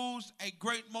enclosed a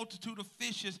great multitude of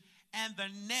fishes, and the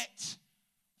net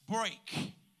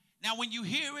break. Now, when you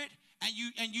hear it and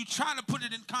you try to put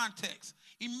it in context,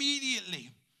 immediately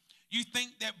you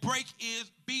think that break is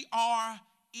B-R-E-A-K,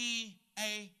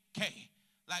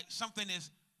 like something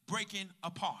is breaking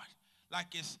apart,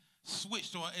 like it's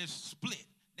switched or it's split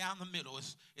down the middle.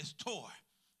 It's tore.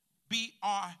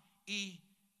 B-R-E-A-K.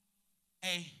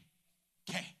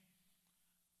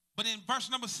 But in verse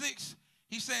number 6,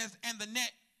 he says, and the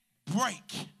net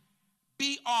break.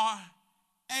 B-R-A-K-E.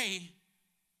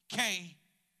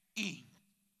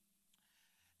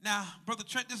 Now, Brother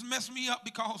Trent, this messed me up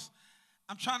because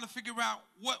I'm trying to figure out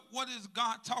what is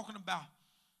God talking about.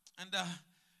 And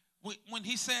when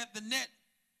he said the net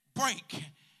break,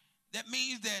 that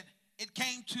means that it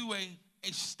came to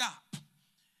a stop.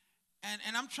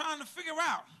 And I'm trying to figure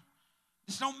out,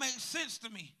 this don't make sense to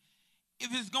me.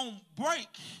 If it's going to break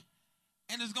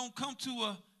and it's going to come to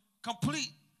a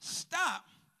complete stop,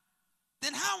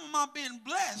 then how am I being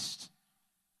blessed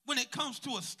when it comes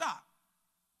to a stop?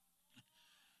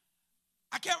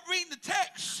 I kept reading the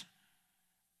text,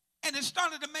 and it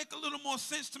started to make a little more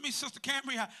sense to me, Sister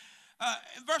Camry.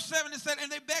 In verse 7, it said,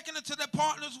 and they beckoned unto their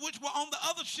partners which were on the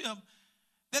other ship,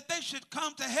 that they should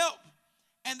come to help.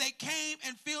 And they came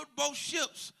and filled both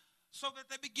ships so that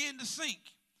they began to sink.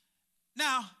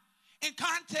 Now, in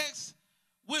context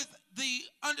with the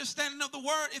understanding of the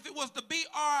word, if it was the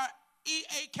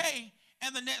B-R-E-A-K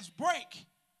and the nets break,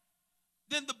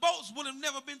 then the boats would have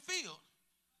never been filled.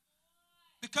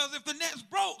 Because if the nets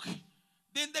broke,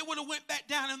 then they would have went back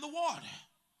down in the water.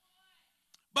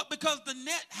 But because the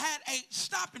net had a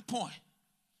stopping point,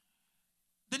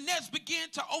 the nets began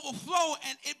to overflow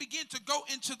and it began to go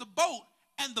into the boat,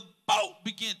 and the boat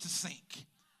began to sink.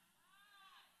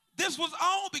 This was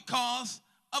all because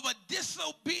of a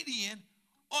disobedient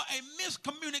or a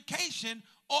miscommunication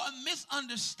or a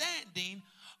misunderstanding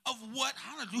of what,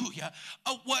 hallelujah,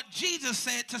 of what Jesus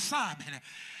said to Simon.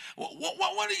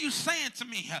 What are you saying to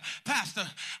me, Pastor?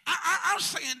 I'm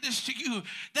saying this to you,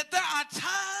 that there are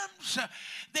times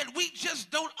that we just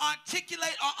don't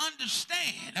articulate or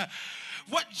understand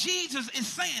what Jesus is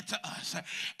saying to us.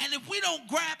 And if we don't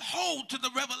grab hold to the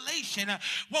revelation,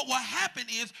 what will happen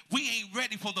is we ain't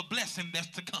ready for the blessing that's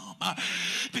to come.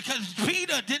 Because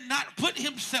Peter did not put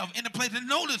himself in a place. And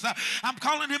notice, I'm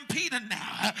calling him Peter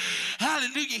now.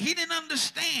 Hallelujah. He didn't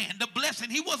understand the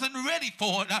blessing. He wasn't ready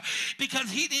for it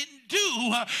because he didn't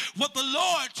do what the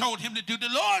Lord told him to do. The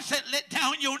Lord said, let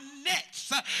down your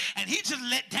nets. And he just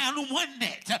let down one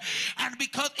net. And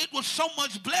because it was so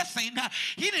much blessing,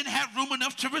 he didn't have room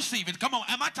enough to receive it. Come on,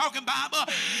 am I talking Bible?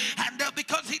 And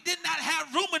because he did not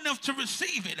have room enough to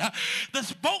receive it,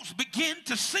 the boats begin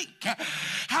to sink.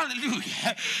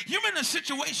 Hallelujah. You're in a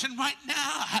situation right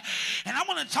now, and I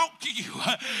want to talk to you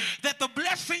that the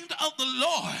blessings of the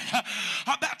Lord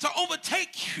are about to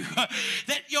overtake you,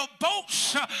 that your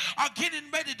boats are getting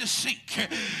ready to sink.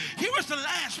 Here is the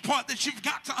last part that you've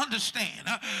got to understand.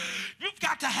 You've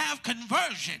got to have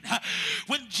conversion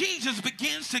when Jesus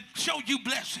begins to show you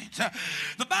blessings.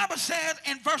 The Bible says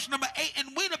in verse number 8,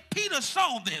 and when Peter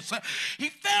saw this, he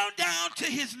fell down to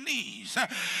his knees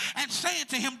and saying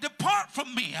to him, depart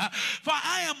from me, for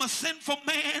I am a sinful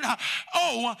man,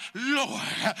 oh Lord.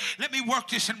 Let me work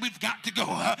this and we've got to go.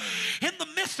 In the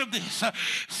midst of this,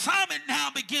 Simon now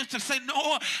begins to say,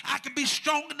 no, I can be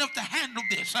strong enough to handle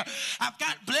this. I've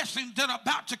got blessings that are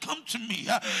about to come to me,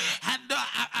 and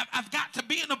I've got to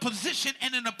be in a position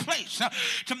and in a place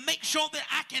to make sure that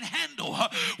I can handle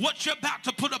what you're about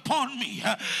to put upon me.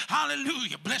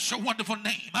 Hallelujah. Bless your wonderful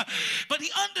name. But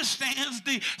he understands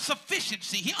the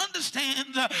sufficiency. He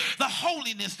understands the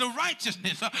holiness, the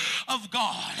righteousness of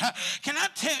God. Can I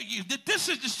tell you that this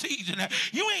is the season?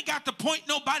 You ain't got to point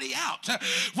nobody out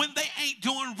when they ain't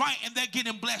doing right and they're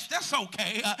getting blessed. That's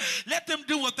okay. Let them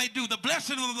do what they do. The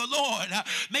blessing of the Lord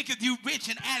maketh you rich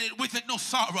and added with it no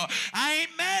sorrow. I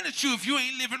ain't mad at you if you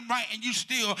ain't living right and you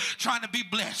still trying to be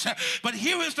blessed. But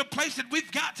here is the place that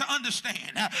we've got to understand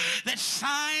that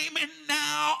Simon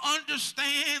now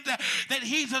understands that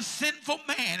he's a sinful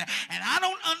man, and I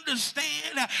don't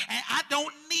understand, and I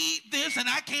don't need this, and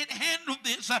I can't handle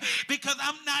this because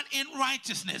I'm not in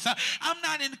righteousness. I'm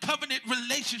not in covenant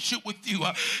relationship with you.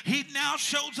 He now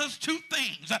shows us two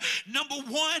things. Number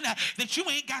one, that you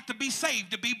ain't got to be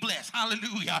saved to be blessed.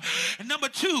 Hallelujah. And number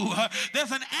two,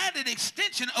 there's an added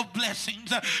extension of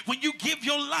blessings when you give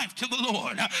your life to the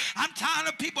Lord. I'm tired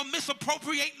of people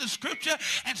misappropriating the scripture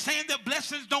and saying that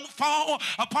blessings don't fall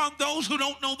upon those who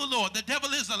don't know the Lord. The devil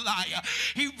is a liar.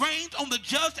 He reigns on the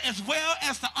just as well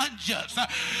as the unjust.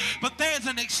 But there's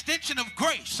an extension of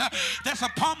grace that's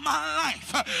upon my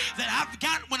life that I've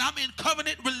got when I'm in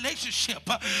covenant relationship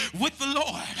with the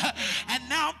Lord. And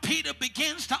now Peter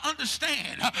begins to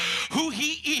understand who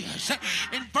he is.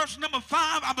 In verse number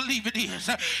 5, I believe it is,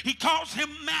 he calls him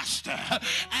master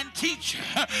and teacher.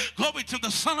 Glory to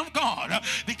the Son of God,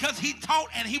 because he taught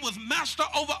and he was master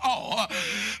over all.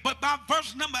 But by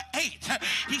verse number 8,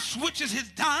 he switches his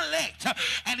dialect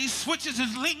and he switches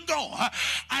his lingo,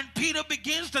 and Peter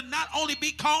begins to not only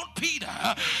be called Peter,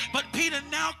 but Peter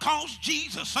now calls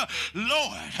Jesus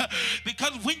Lord,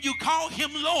 because when you call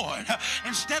him Lord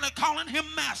instead of calling him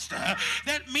master,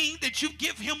 that means that you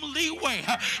give him leeway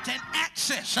to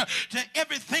access to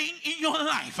everything in your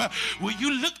life. Will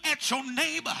you look at your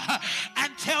neighbor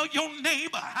and tell your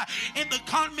neighbor in the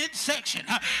comment section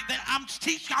that I'm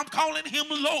calling him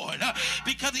Lord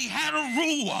because he had a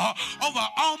rule over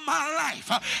all my life.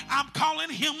 I'm calling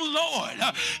him Lord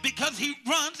because he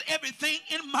runs everything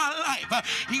in my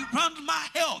life. He runs my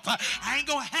health. I ain't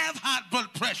gonna have high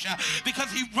blood pressure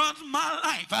because he runs my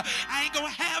life. I ain't gonna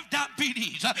have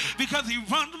diabetes because he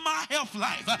runs my health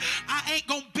life. I ain't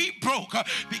gonna be broke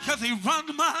because he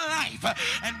runs my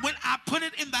life. And when I put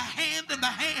it in the hands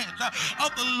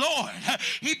of the Lord,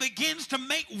 he begins to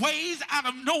make ways out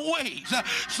of no ways.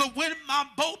 So when my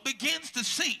boat begins to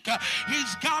sink,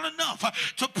 he's got enough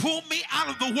to pull me out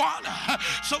of the water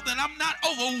so that I'm not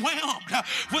overwhelmed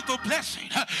with the blessing.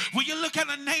 Will you look at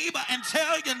a neighbor and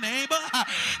tell your neighbor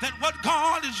that what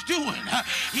God is doing,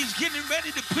 he's getting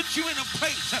ready to put you in a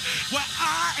place where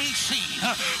I ain't seen,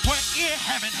 where ear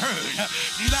haven't heard,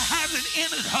 neither has it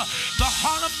entered the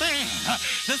heart of man,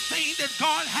 the thing that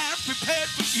God has prepared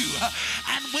for you.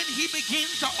 And when he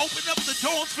begins to open up the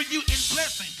doors for you in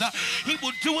blessings, he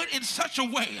will do it in such a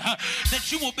way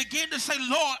that you will begin to say,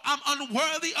 Lord, I'm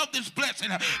unworthy of this blessing,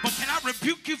 but can I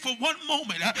rebuke you for one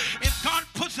moment? If God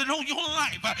puts it on your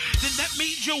life, then that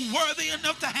means you're worthy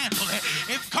enough to handle it.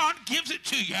 If God gives it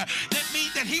to you, that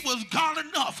means that he was God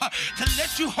enough to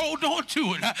let you hold on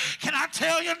to it. Can I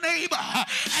tell your neighbor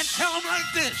and tell him like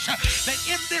this, that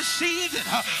in this season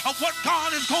of what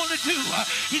God is going to do,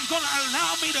 he's going to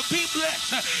allow me to be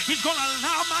blessed. He's going to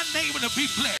allow my neighbor to be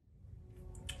blessed.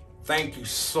 Thank you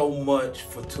so much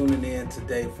for tuning in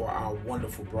today for our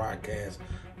wonderful broadcast.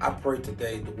 I pray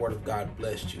today the word of God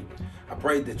blessed you. I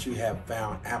pray that you have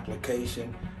found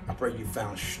application. I pray you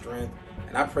found strength.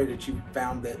 And I pray that you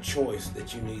found that choice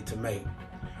that you need to make.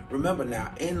 Remember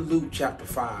now, in Luke chapter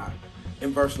 5,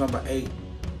 in verse number 8,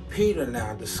 Peter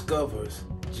now discovers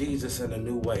Jesus in a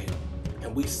new way.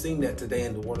 And we sing that today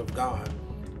in the word of God.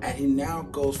 And he now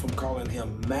goes from calling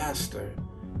him master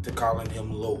to calling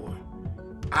him Lord.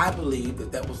 I believe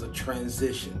that that was a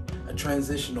transitional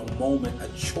moment, a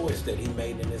choice that he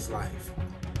made in his life.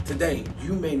 Today,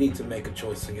 you may need to make a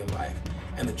choice in your life,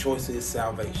 and the choice is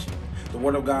salvation. The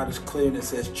word of God is clear and it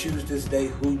says, choose this day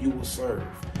who you will serve.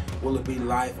 Will it be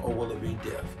life or will it be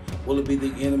death? Will it be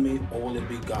the enemy or will it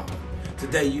be God?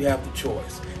 Today you have the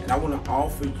choice, and I want to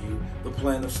offer you the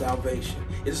plan of salvation.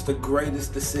 It's the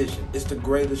greatest decision. It's the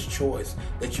greatest choice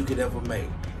that you could ever make.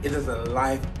 It is a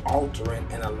life-altering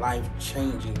and a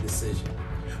life-changing decision.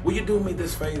 Will you do me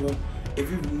this favor? If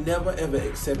you've never ever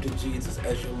accepted Jesus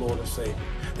as your Lord and Savior,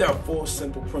 there are 4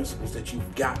 simple principles that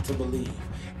you've got to believe.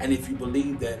 And if you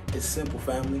believe that, it's simple,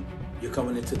 family. You're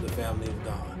coming into the family of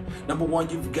God. Number 1,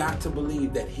 you've got to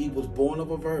believe that he was born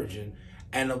of a virgin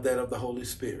and of that of the Holy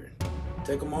Spirit.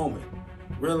 Take a moment.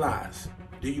 Realize,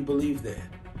 do you believe that?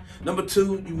 Number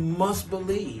 2, you must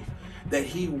believe that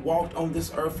he walked on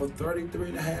this earth for 33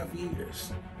 and a half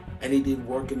years. And he did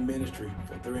work in ministry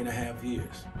for 3.5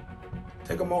 years.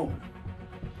 Take a moment.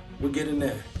 We're getting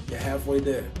there. You're halfway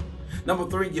there. Number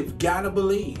 3, you've got to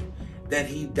believe that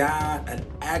he died an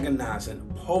agonizing,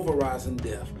 pulverizing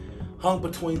death, hung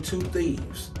between 2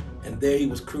 thieves, and there he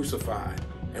was crucified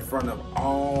in front of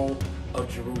all of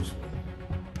Jerusalem.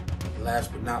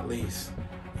 Last but not least,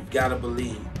 you've got to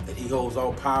believe that he holds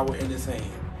all power in his hand.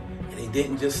 And he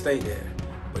didn't just stay there,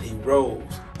 but he rose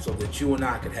so that you and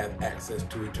I could have access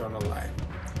to eternal life.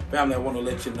 Family, I want to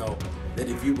let you know that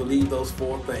if you believe those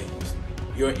 4 things,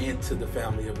 you're into the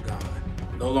family of God.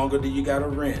 No longer do you got a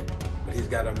rent, but he's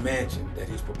got a mansion that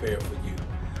he's prepared for you.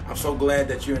 I'm so glad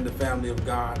that you're in the family of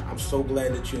God. I'm so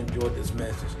glad that you enjoyed this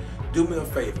message. Do me a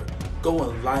favor. Go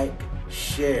and like,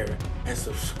 share, and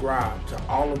subscribe to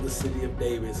all of the City of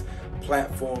David's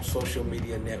platform social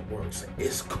media networks.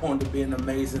 It's going to be an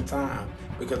amazing time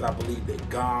because I believe that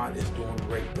God is doing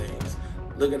great things.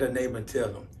 Look at a neighbor and tell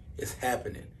them it's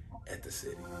happening at the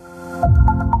city.